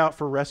cry out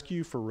for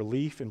rescue, for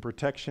relief and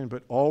protection,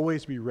 but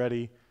always be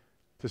ready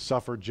to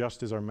suffer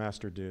just as our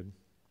Master did.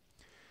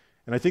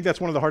 And I think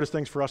that's one of the hardest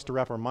things for us to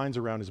wrap our minds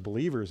around as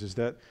believers, is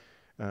that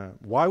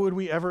why would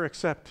we ever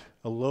accept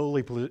a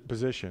lowly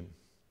position?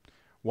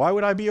 Why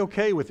would I be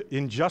okay with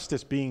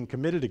injustice being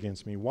committed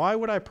against me? Why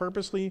would I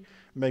purposely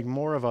make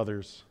more of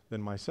others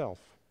than myself?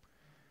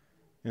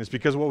 And it's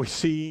because what we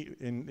see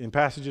in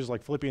passages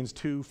like Philippians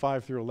 2,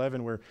 5 through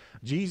 11, where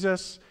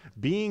Jesus,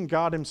 being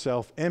God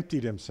himself,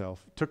 emptied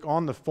himself, took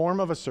on the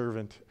form of a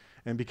servant,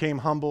 and became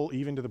humble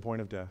even to the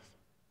point of death.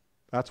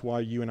 That's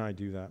why you and I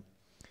do that.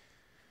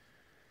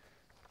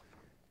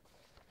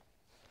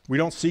 We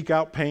don't seek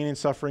out pain and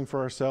suffering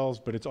for ourselves,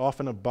 but it's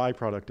often a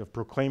byproduct of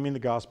proclaiming the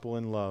gospel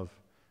in love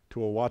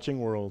to a watching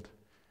world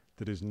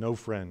that is no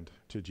friend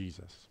to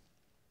Jesus.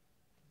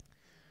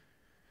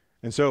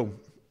 And so,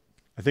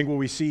 I think what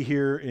we see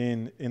here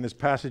in this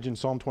passage in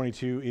Psalm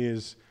 22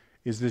 is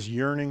this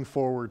yearning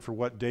forward for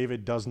what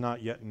David does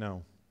not yet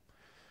know.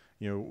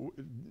 You know,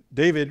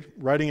 David,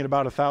 writing at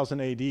about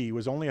 1000 AD,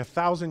 was only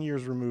 1,000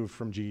 years removed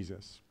from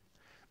Jesus.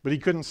 But he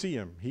couldn't see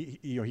him.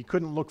 He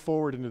couldn't look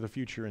forward into the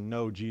future and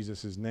know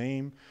Jesus'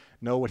 name,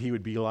 know what he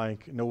would be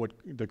like, know what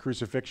the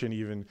crucifixion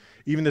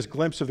even this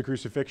glimpse of the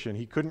crucifixion,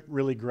 he couldn't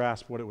really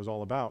grasp what it was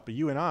all about. But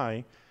you and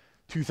I,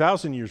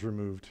 2,000 years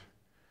removed,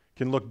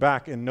 can look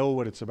back and know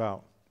what it's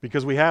about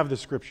because we have the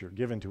scripture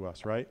given to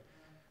us, right?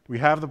 We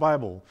have the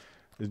Bible.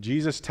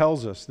 Jesus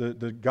tells us,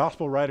 the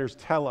gospel writers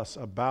tell us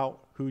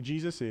about who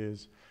Jesus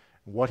is,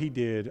 what he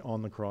did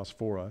on the cross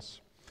for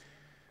us.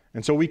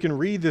 And so we can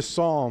read this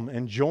psalm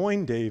and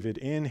join David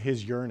in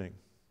his yearning.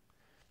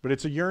 But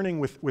it's a yearning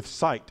with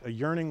sight, a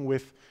yearning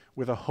with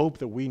a hope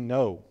that we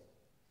know.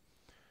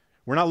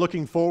 We're not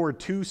looking forward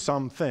to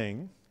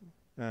something,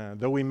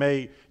 though we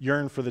may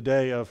yearn for the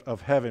day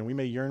of heaven. We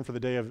may yearn for the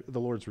day of the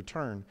Lord's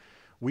return.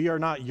 We are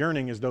not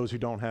yearning as those who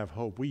don't have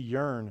hope. We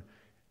yearn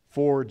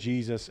for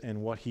Jesus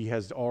and what he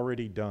has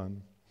already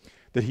done,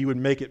 that he would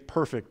make it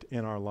perfect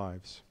in our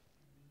lives.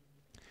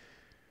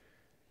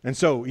 And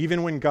so,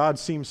 even when God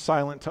seems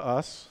silent to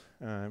us,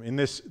 in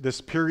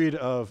this period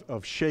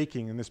of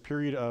shaking, in this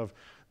period of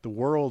the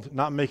world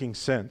not making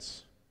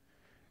sense,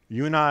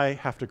 you and I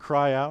have to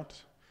cry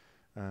out.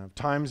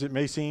 Times it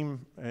may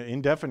seem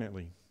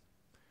indefinitely.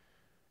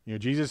 You know,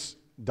 Jesus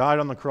died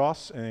on the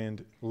cross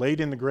and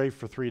laid in the grave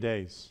for 3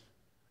 days.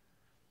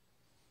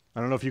 I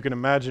don't know if you can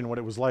imagine what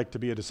it was like to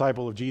be a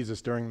disciple of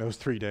Jesus during those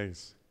 3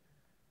 days.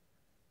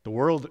 The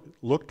world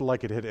looked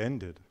like it had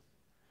ended.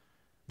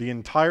 The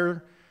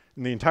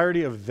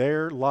entirety of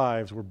their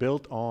lives were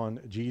built on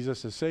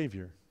Jesus as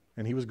Savior,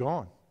 and he was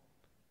gone.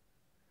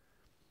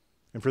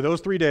 And for those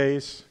 3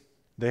 days,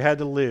 they had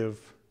to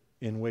live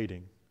in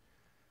waiting.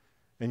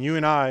 And you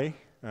and I,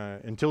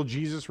 until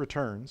Jesus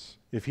returns,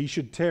 if he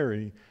should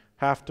tarry,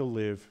 have to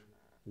live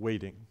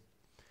waiting.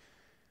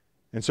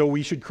 And so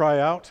we should cry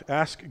out,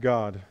 ask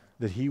God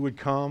that he would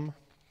come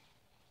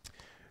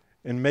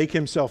and make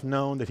himself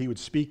known, that he would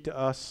speak to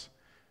us,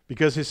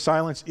 because his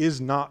silence is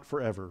not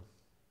forever.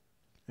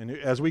 And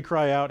as we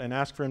cry out and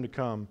ask for him to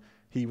come,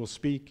 he will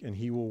speak and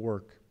he will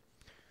work.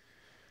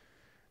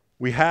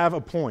 We have a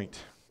point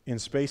in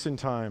space and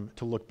time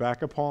to look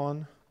back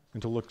upon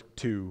and to look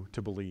to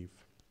believe.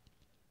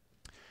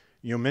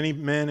 You know, many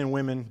men and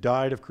women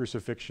died of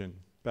crucifixion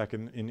back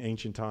in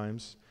ancient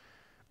times,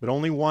 but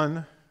only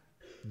one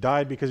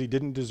died because he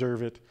didn't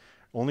deserve it.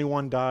 Only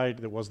one died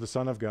that was the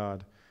Son of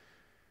God,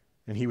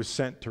 and he was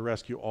sent to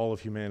rescue all of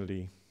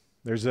humanity.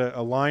 There's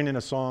a line in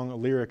a song, a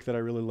lyric that I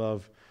really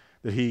love,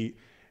 that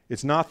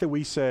it's not that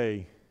we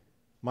say,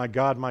 my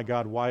God,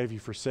 why have you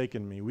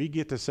forsaken me? We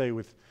get to say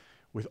with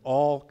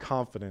all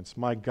confidence,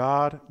 my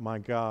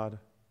God,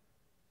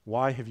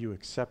 why have you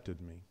accepted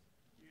me?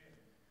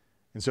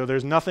 And so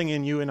there's nothing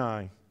in you and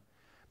I,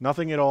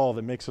 nothing at all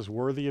that makes us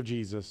worthy of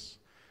Jesus,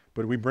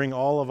 but we bring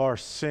all of our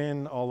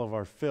sin, all of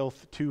our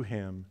filth to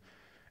him,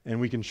 and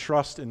we can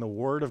trust in the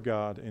Word of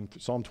God, in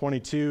Psalm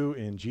 22,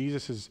 in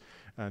Jesus'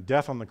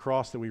 death on the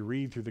cross that we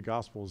read through the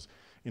Gospels,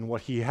 in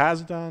what he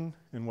has done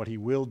and what he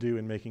will do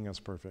in making us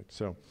perfect.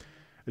 So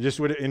I just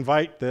would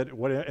invite that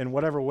in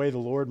whatever way the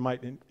Lord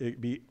might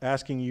be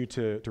asking you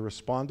to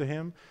respond to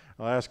him.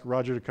 I'll ask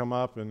Roger to come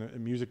up and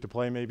music to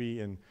play maybe,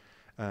 and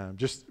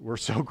we're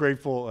so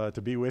grateful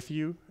to be with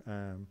you.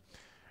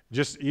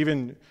 Just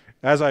even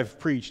as I've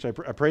preached, I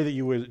pray that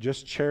you would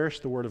just cherish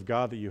the Word of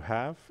God that you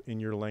have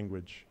in your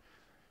language.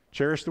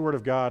 Cherish the Word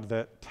of God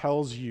that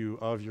tells you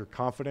of your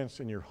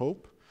confidence and your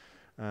hope.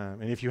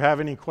 And if you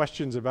have any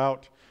questions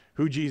about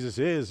who Jesus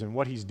is and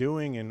what he's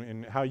doing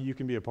and how you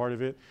can be a part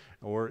of it,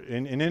 or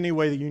in any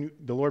way that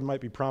the Lord might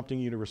be prompting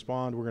you to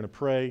respond, we're going to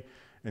pray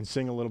and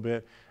sing a little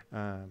bit.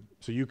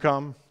 So you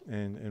come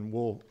and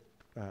we'll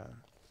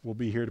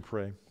be here to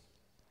pray.